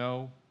 We don't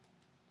know.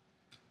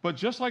 But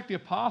just like the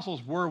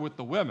apostles were with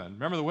the women,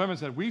 remember the women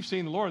said, we've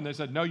seen the Lord, and they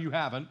said, no, you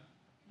haven't.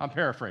 I'm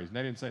paraphrasing.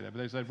 They didn't say that, but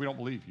they said, we don't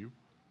believe you.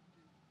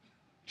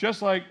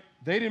 Just like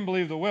they didn't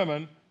believe the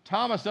women,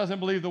 Thomas doesn't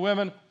believe the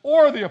women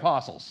or the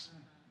apostles.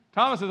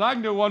 Thomas says, I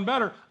can do one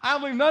better. I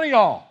don't believe none of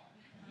y'all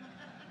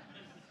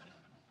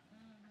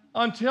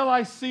until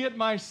I see it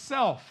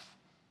myself.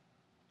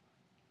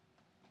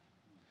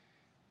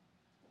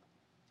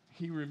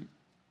 He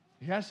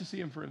has to see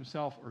him for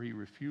himself or he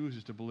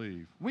refuses to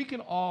believe. We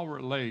can all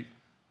relate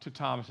to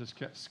Thomas's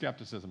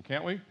skepticism,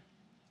 can't we?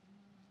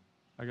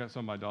 I got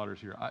some of my daughters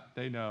here.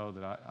 They know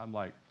that I'm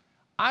like,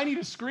 I need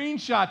a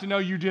screenshot to know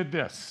you did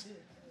this.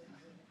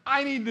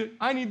 I need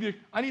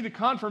the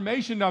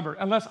confirmation number.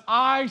 Unless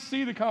I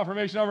see the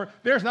confirmation number,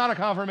 there's not a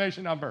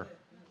confirmation number.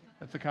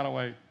 That's the kind of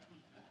way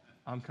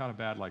I'm kind of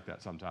bad like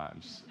that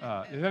sometimes.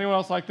 Is anyone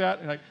else like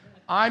that? Like,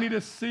 I need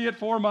to see it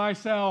for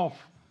myself.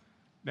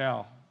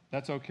 Now,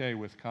 that's okay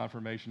with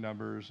confirmation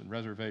numbers and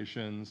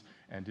reservations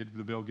and did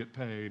the bill get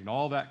paid and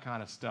all that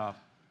kind of stuff.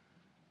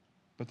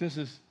 But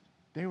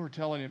they were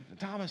telling him,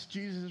 Thomas,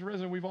 Jesus is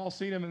risen. We've all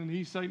seen him. And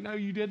he's saying, no,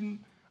 you didn't.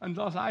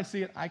 Unless I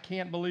see it, I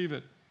can't believe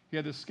it. He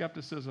had this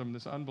skepticism,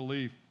 this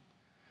unbelief.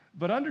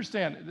 But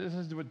understand, this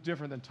is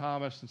different than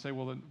Thomas and say,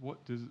 well, then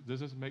what does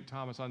this make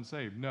Thomas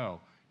unsaved? No.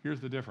 Here's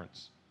the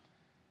difference.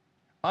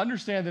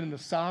 Understand that in the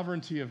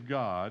sovereignty of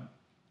God,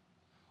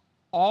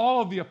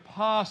 all of the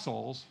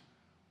apostles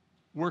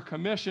were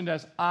commissioned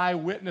as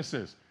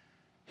eyewitnesses.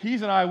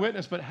 He's an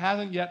eyewitness, but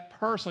hasn't yet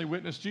personally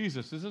witnessed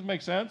Jesus. Does this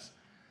make sense?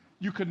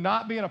 You could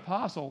not be an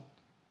apostle.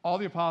 All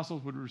the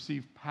apostles would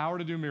receive power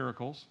to do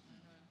miracles,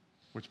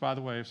 which, by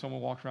the way, if someone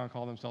walks around and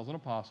calls themselves an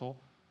apostle,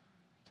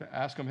 to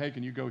ask them, hey,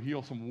 can you go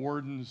heal some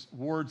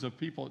wards of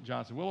people at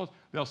Johnson Willis?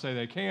 They'll say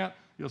they can't.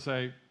 You'll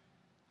say,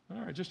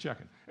 all right, just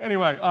checking.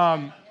 Anyway,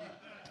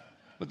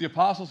 but the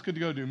apostles could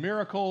go do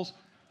miracles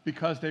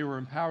because they were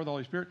empowered with the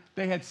Holy Spirit.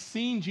 They had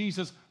seen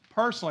Jesus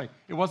personally.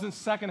 It wasn't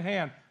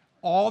secondhand.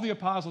 All the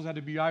apostles had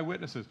to be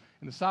eyewitnesses.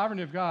 In the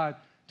sovereignty of God,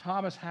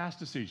 Thomas has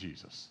to see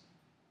Jesus.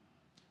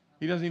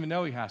 He doesn't even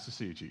know he has to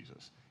see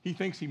Jesus. He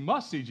thinks he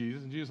must see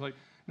Jesus, and Jesus is like,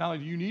 not only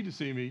do you need to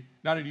see me,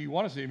 not only do you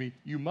want to see me,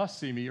 you must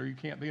see me, or you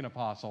can't be an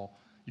apostle.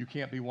 You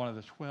can't be one of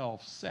the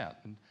 12 sent.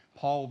 And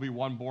Paul will be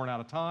one born out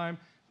of time.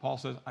 Paul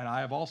says, and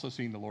I have also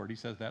seen the Lord. He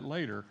says that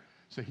later,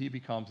 so he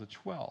becomes the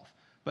 12th.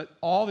 But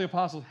all the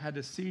apostles had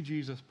to see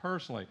Jesus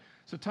personally.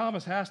 So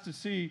Thomas has to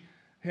see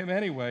him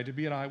anyway to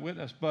be an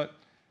eyewitness. But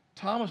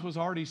Thomas was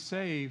already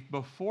saved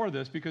before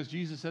this because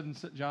Jesus said in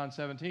John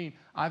 17,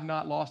 I've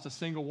not lost a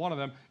single one of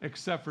them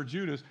except for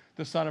Judas,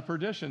 the son of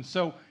perdition.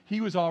 So he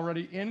was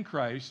already in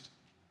Christ.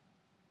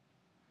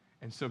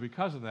 And so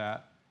because of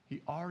that,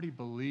 he already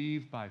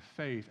believed by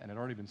faith and had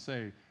already been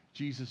saved.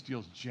 Jesus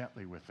deals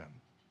gently with them.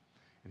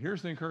 And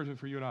here's the encouragement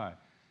for you and I.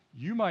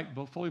 You might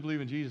fully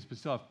believe in Jesus, but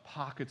still have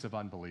pockets of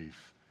unbelief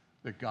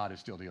that God is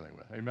still dealing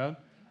with. Amen?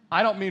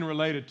 I don't mean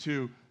related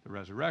to the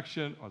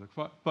resurrection or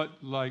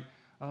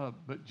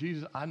but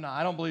Jesus,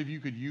 I don't believe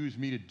you could use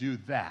me to do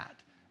that.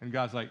 And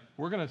God's like,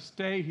 we're going to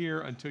stay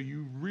here until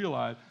you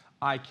realize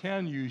I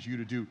can use you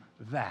to do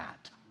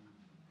that.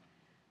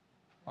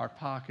 Our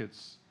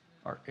pockets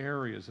are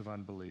areas of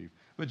unbelief.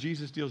 But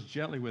Jesus deals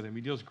gently with him.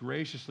 He deals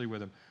graciously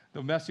with him.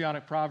 The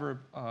messianic proverb,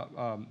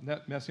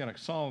 messianic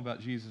psalm about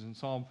Jesus in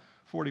Psalm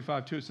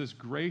 45:2, it says,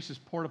 grace is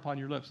poured upon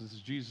your lips. This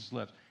is Jesus'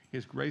 lips. He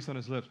has grace on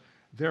his lips.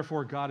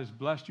 Therefore, God has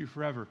blessed you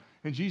forever.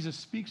 And Jesus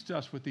speaks to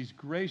us with these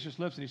gracious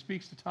lips, and he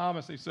speaks to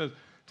Thomas. And he says,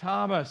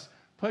 Thomas,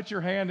 put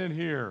your hand in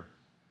here.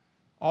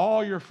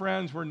 All your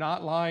friends were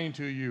not lying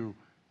to you.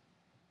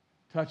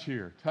 Touch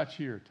here, touch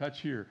here,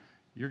 touch here.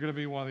 You're going to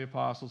be one of the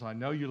apostles. I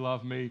know you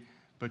love me,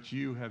 but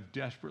you have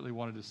desperately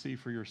wanted to see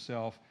for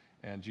yourself.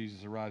 And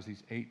Jesus arrives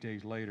these 8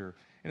 days later.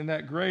 And in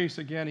that grace,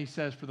 again, he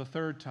says for the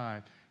third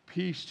time,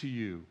 peace to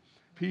you.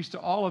 Peace to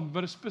all of them,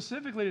 but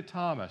specifically to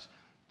Thomas.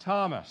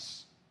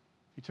 Thomas,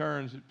 he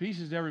turns, peace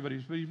is to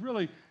everybody, but he's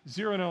really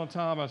zeroing in on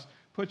Thomas.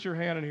 Put your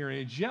hand in here. And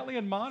he gently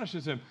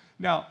admonishes him.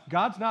 Now,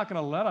 God's not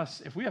going to let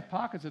us, if we have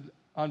pockets of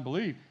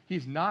unbelief,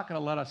 he's not going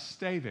to let us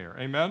stay there.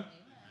 Amen?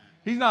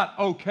 He's not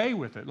okay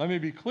with it. Let me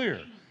be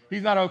clear.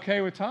 He's not okay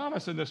with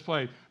Thomas in this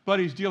place, but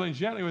he's dealing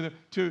gently with him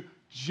to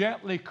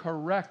gently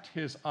correct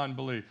his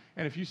unbelief.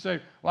 And if you say,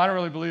 well, I don't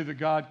really believe that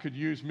God could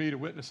use me to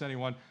witness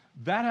anyone,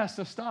 that has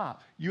to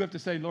stop. You have to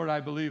say, Lord,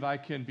 I believe I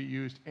can be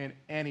used in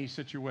any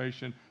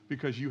situation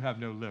because you have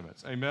no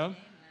limits. Amen? Amen.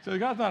 So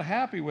God's not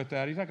happy with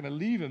that. He's not going to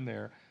leave him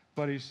there,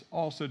 but he's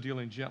also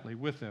dealing gently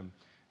with him.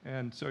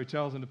 And so he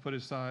tells him to put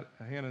his hand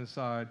on his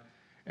side.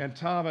 And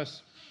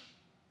Thomas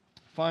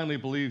finally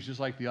believes just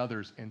like the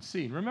others and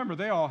seen. Remember,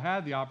 they all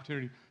had the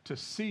opportunity to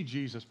see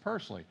Jesus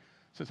personally.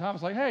 So Thomas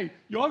is like, hey,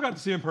 you all got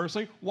to see him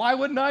personally. Why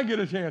wouldn't I get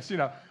a chance? You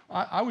know,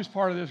 I was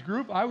part of this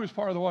group. I was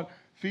part of the one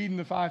feeding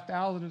the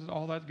 5,000 and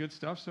all that good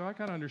stuff. So I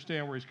kind of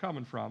understand where he's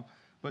coming from.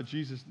 But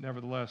Jesus,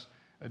 nevertheless,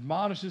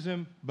 admonishes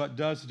him, but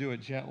does do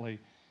it gently.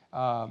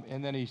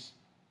 And then he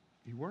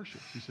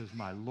worships. He says,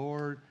 my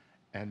Lord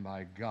and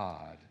my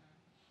God.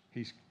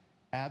 He's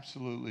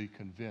absolutely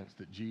convinced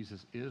that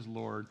Jesus is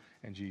Lord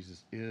and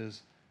Jesus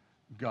is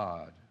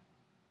God.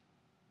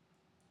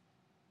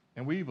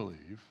 And we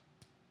believe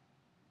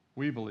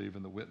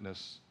in the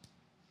witness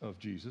of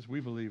Jesus.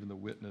 We believe in the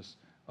witness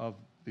of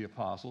the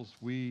apostles.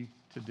 We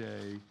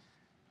today,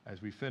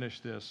 as we finish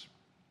this,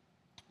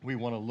 we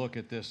want to look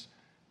at this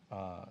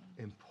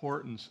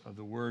importance of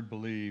the word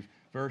believe,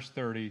 verse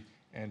 30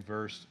 and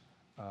verse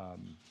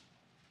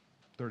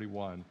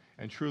 31.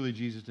 And truly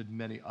Jesus did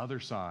many other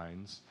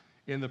signs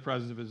in the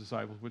presence of his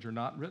disciples, which are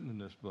not written in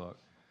this book.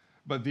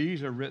 But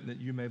these are written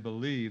that you may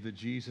believe that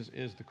Jesus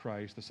is the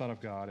Christ, the Son of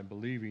God, and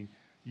believing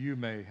you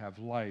may have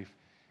life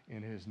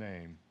in his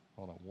name.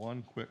 Hold on,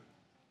 one quick.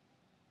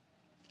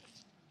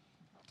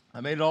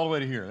 I made it all the way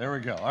to here. There we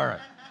go. All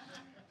right.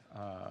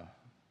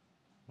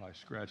 My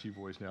scratchy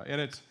voice now. And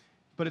it's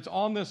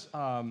on this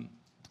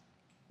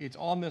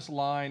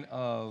line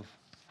of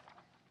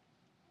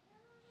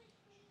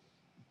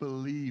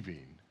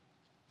believing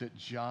that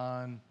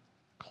John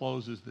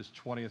closes this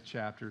 20th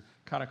chapter,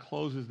 kind of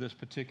closes this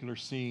particular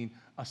scene,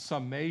 a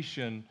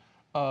summation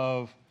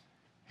of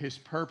his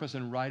purpose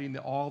in writing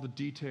all the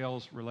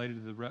details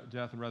related to the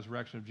death and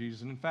resurrection of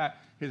Jesus, and in fact,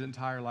 his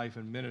entire life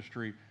and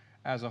ministry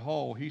as a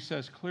whole. He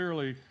says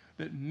clearly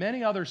that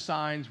many other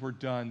signs were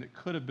done that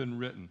could have been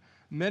written,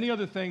 many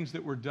other things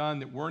that were done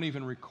that weren't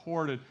even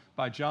recorded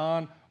by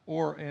John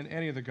or in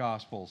any of the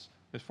Gospels,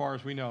 as far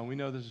as we know. And we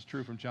know this is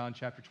true from John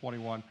chapter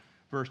 21,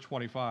 verse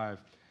 25.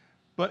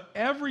 But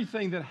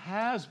everything that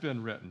has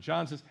been written,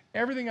 John says,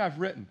 everything I've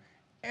written,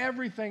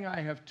 everything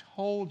I have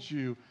told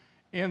you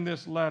in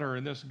this letter,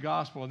 in this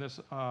gospel,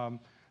 in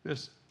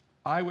this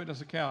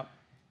eyewitness account,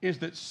 is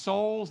that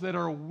souls that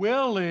are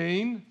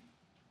willing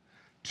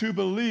to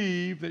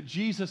believe that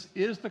Jesus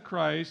is the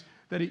Christ,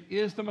 that he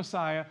is the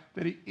Messiah,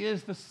 that he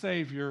is the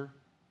Savior,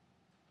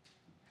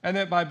 and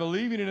that by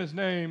believing in his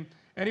name,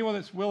 anyone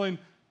that's willing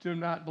to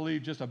not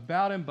believe just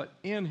about him, but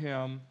in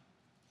him,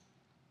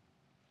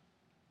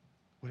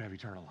 would have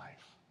eternal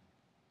life.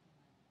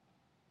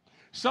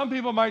 Some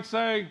people might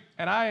say,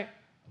 and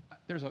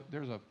there's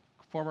a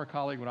former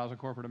colleague when I was in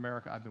corporate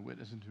America. I've been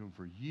witnessing to him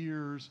for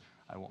years.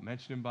 I won't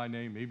mention him by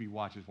name. Maybe he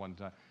watches one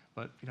time.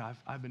 But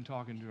I've been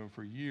talking to him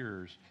for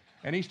years.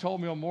 And he's told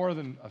me on more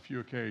than a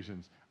few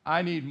occasions,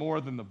 I need more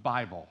than the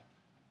Bible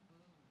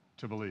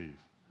to believe.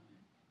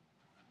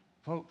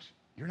 Folks,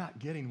 you're not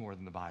getting more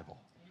than the Bible.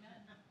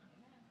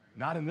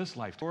 Not in this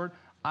life. Lord,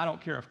 I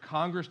don't care if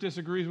Congress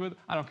disagrees with it.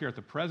 I don't care if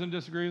the president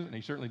disagrees, and he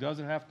certainly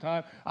doesn't half the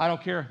time. I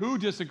don't care who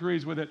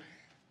disagrees with it.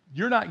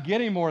 You're not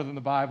getting more than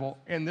the Bible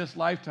in this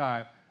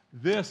lifetime.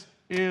 This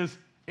is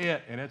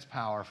it, and it's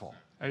powerful.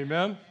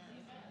 Amen?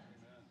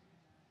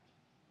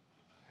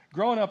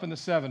 Growing up in the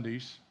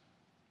 70s,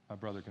 my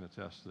brother can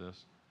attest to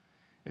this,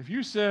 if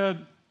you said,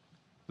 at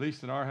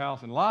least in our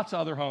house and lots of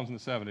other homes in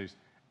the 70s,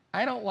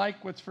 I don't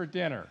like what's for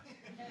dinner.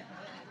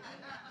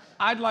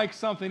 I'd like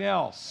something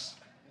else.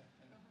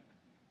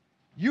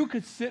 You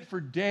could sit for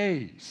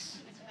days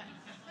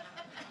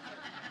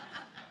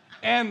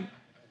and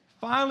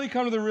finally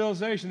come to the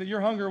realization that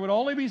your hunger would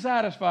only be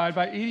satisfied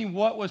by eating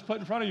what was put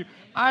in front of you.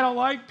 I don't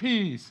like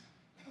peas.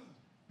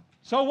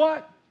 So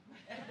what?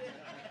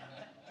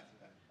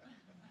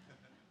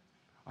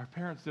 Our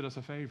parents did us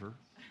a favor.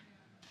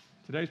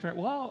 Today's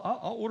parents, well,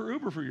 I'll order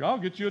Uber for you. I'll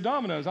get you a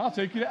Domino's. I'll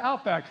take you to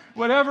Outback.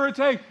 Whatever it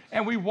takes.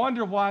 And we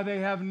wonder why they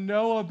have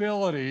no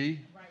ability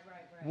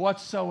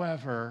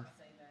whatsoever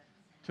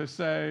to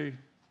say,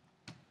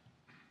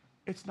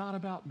 it's not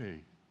about me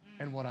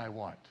and what I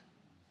want.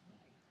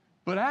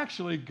 But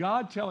actually,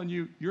 God telling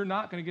you you're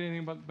not going to get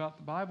anything about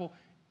the Bible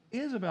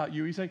is about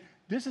you. He's saying,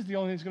 this is the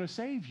only thing that's going to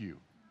save you.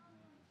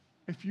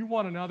 If you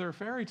want another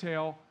fairy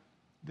tale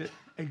that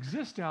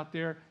exists out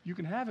there, you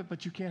can have it,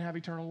 but you can't have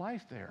eternal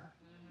life there.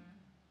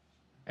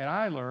 And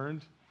I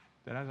learned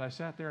that as I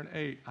sat there and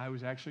ate, I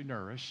was actually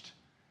nourished.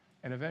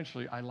 And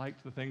eventually, I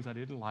liked the things I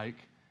didn't like.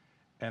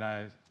 And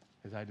as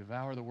I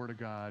devour the Word of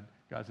God,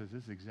 God says,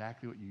 this is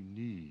exactly what you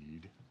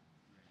need.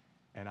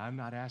 And I'm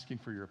not asking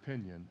for your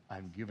opinion.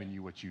 I'm giving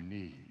you what you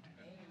need.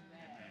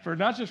 For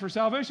not just for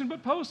salvation,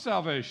 but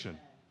post-salvation.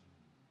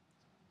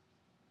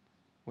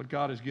 What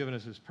God has given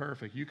us is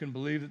perfect. You can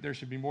believe that there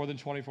should be more than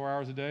 24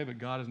 hours a day, but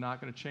God is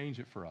not going to change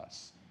it for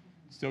us.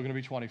 It's still going to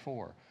be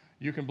 24.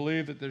 You can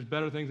believe that there's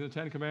better things than the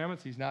Ten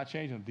Commandments. He's not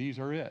changing them. These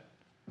are it.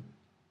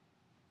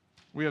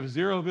 We have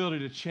zero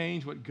ability to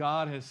change what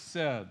God has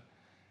said.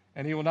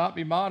 And he will not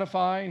be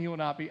modifying. He will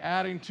not be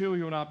adding to.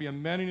 He will not be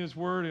amending his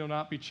word. He will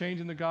not be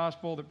changing the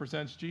gospel that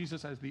presents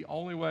Jesus as the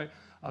only way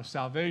of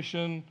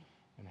salvation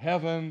and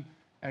heaven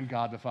and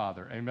God the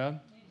Father.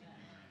 Amen?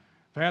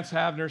 Vance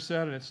Havner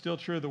said, and it's still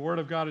true, the Word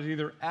of God is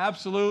either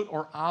absolute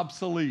or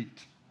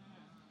obsolete.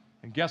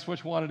 And guess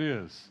which one it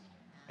is?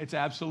 It's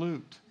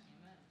absolute.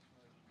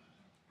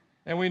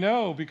 And we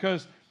know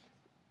because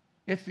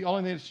it's the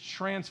only thing that's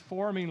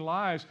transforming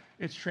lives.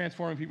 It's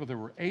transforming people that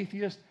were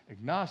atheist,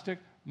 agnostic,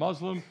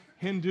 Muslim,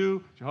 Hindu,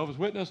 Jehovah's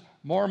Witness,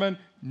 Mormon,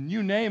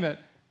 you name it.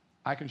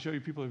 I can show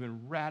you people who have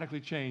been radically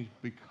changed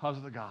because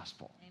of the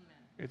gospel. Amen.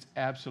 It's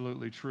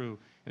absolutely true.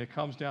 And it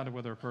comes down to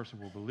whether a person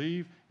will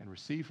believe and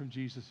receive from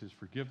Jesus his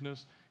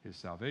forgiveness, his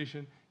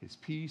salvation, his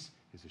peace,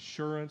 his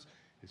assurance,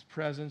 his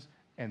presence,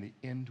 and the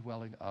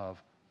indwelling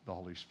of the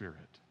Holy Spirit.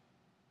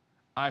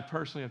 I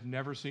personally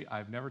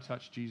I've never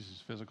touched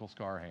Jesus' physical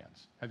scar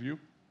hands. Have you?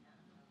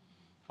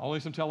 Only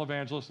some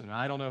televangelists, and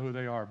I don't know who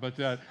they are, but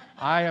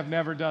I have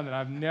never done that.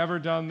 I've never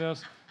done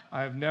this.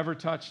 I have never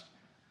touched.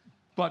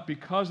 But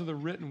because of the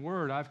written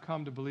word, I've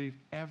come to believe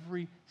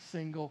every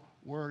single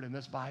word in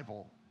this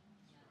Bible.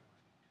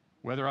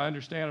 Whether I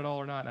understand it all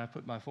or not, and I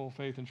put my full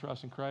faith and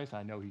trust in Christ,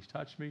 I know he's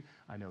touched me.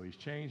 I know he's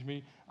changed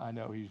me. I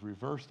know he's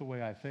reversed the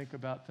way I think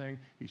about things.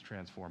 He's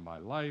transformed my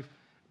life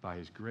by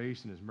his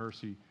grace and his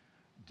mercy.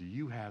 Do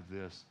you have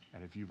this,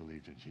 and have you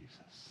believed in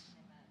Jesus?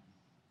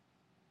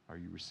 Are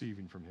you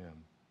receiving from him?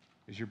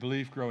 Is your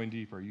belief growing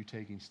deeper? Are you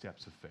taking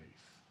steps of faith?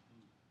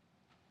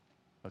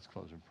 Let's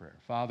close in prayer.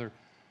 Father,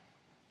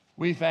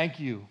 we thank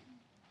you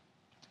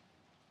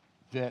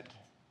that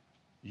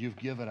you've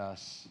given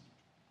us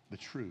the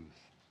truth.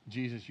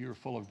 Jesus, you're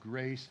full of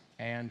grace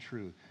and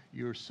truth.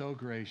 You're so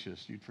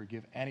gracious. You'd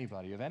forgive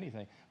anybody of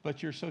anything,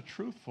 but you're so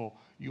truthful.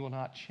 You will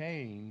not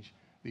change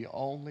the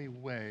only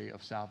way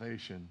of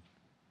salvation.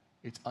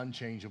 It's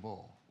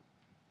unchangeable.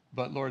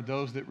 But Lord,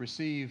 those that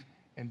receive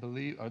and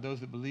believe, or those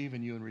that believe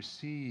in you and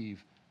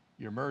receive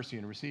your mercy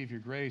and receive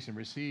your grace and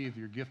receive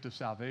your gift of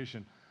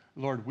salvation,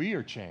 Lord, we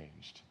are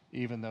changed,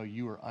 even though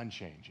you are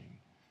unchanging.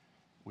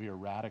 We are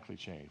radically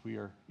changed. We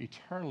are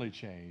eternally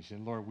changed.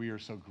 And Lord, we are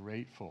so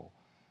grateful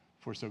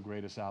for so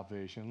great a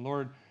salvation.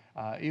 Lord,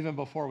 even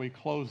before we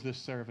close this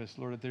service,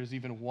 Lord, if there's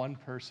even one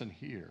person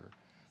here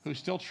who's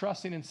still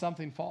trusting in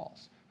something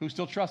false, who's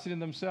still trusting in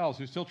themselves,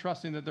 who's still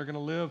trusting that they're going to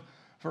live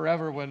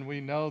forever when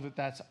we know that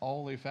that's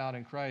only found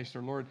in Christ,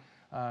 or Lord,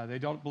 they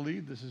don't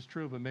believe this is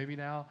true, but maybe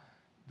now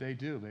they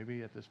do.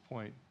 Maybe at this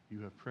point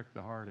you have pricked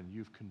the heart and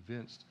you've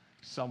convinced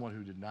someone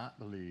who did not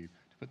believe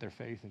to put their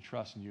faith and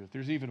trust in you. If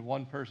there's even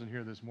one person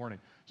here this morning,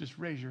 just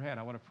raise your hand.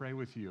 I want to pray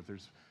with you. If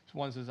there's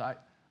one who says,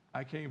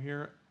 I came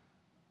here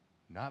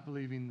not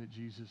believing that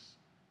Jesus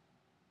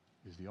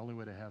is the only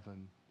way to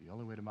heaven, the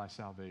only way to my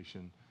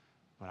salvation,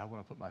 but I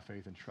want to put my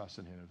faith and trust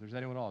in him. If there's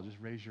anyone at all, just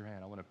raise your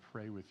hand. I want to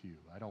pray with you.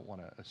 I don't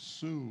want to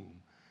assume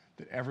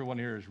that everyone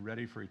here is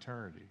ready for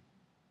eternity.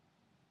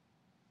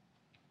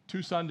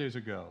 2 Sundays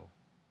ago,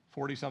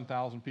 40-some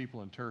thousand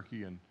people in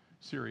Turkey and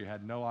Syria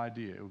had no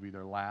idea it would be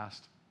their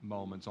last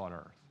moments on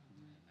earth.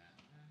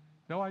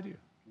 No idea.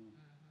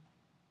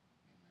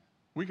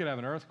 We could have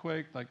an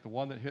earthquake like the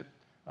one that hit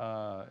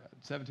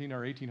 17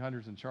 or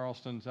 1800s in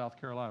Charleston, South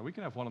Carolina. We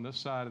can have one on this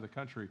side of the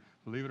country,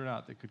 believe it or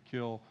not, that could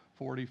kill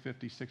 40,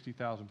 50,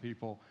 60,000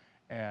 people,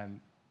 and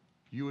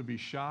you would be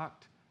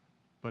shocked,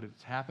 but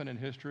it's happened in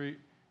history.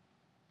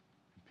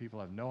 People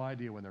have no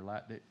idea when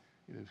the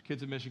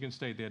kids at Michigan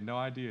State, they had no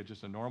idea,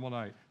 just a normal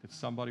night, that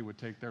somebody would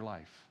take their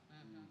life.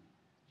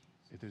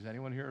 If there's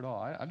anyone here at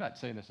all, I'm not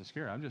saying this is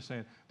scary. I'm just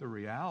saying the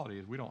reality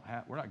is we're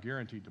not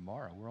guaranteed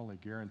tomorrow. We're only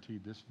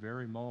guaranteed this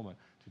very moment.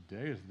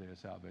 Today is the day of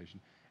salvation.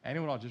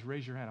 Anyone else, just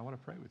raise your hand. I want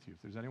to pray with you.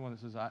 If there's anyone that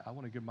says, I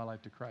want to give my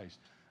life to Christ,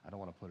 I don't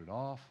want to put it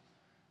off.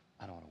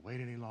 I don't want to wait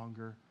any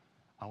longer.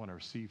 I want to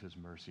receive his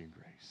mercy and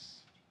grace.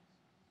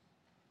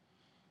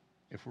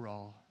 If we're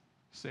all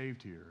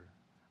saved here,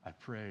 I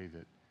pray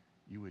that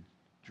you would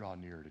draw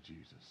nearer to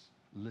Jesus.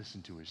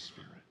 Listen to his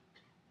Spirit.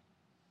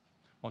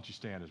 Why don't you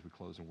stand as we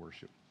close in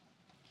worship?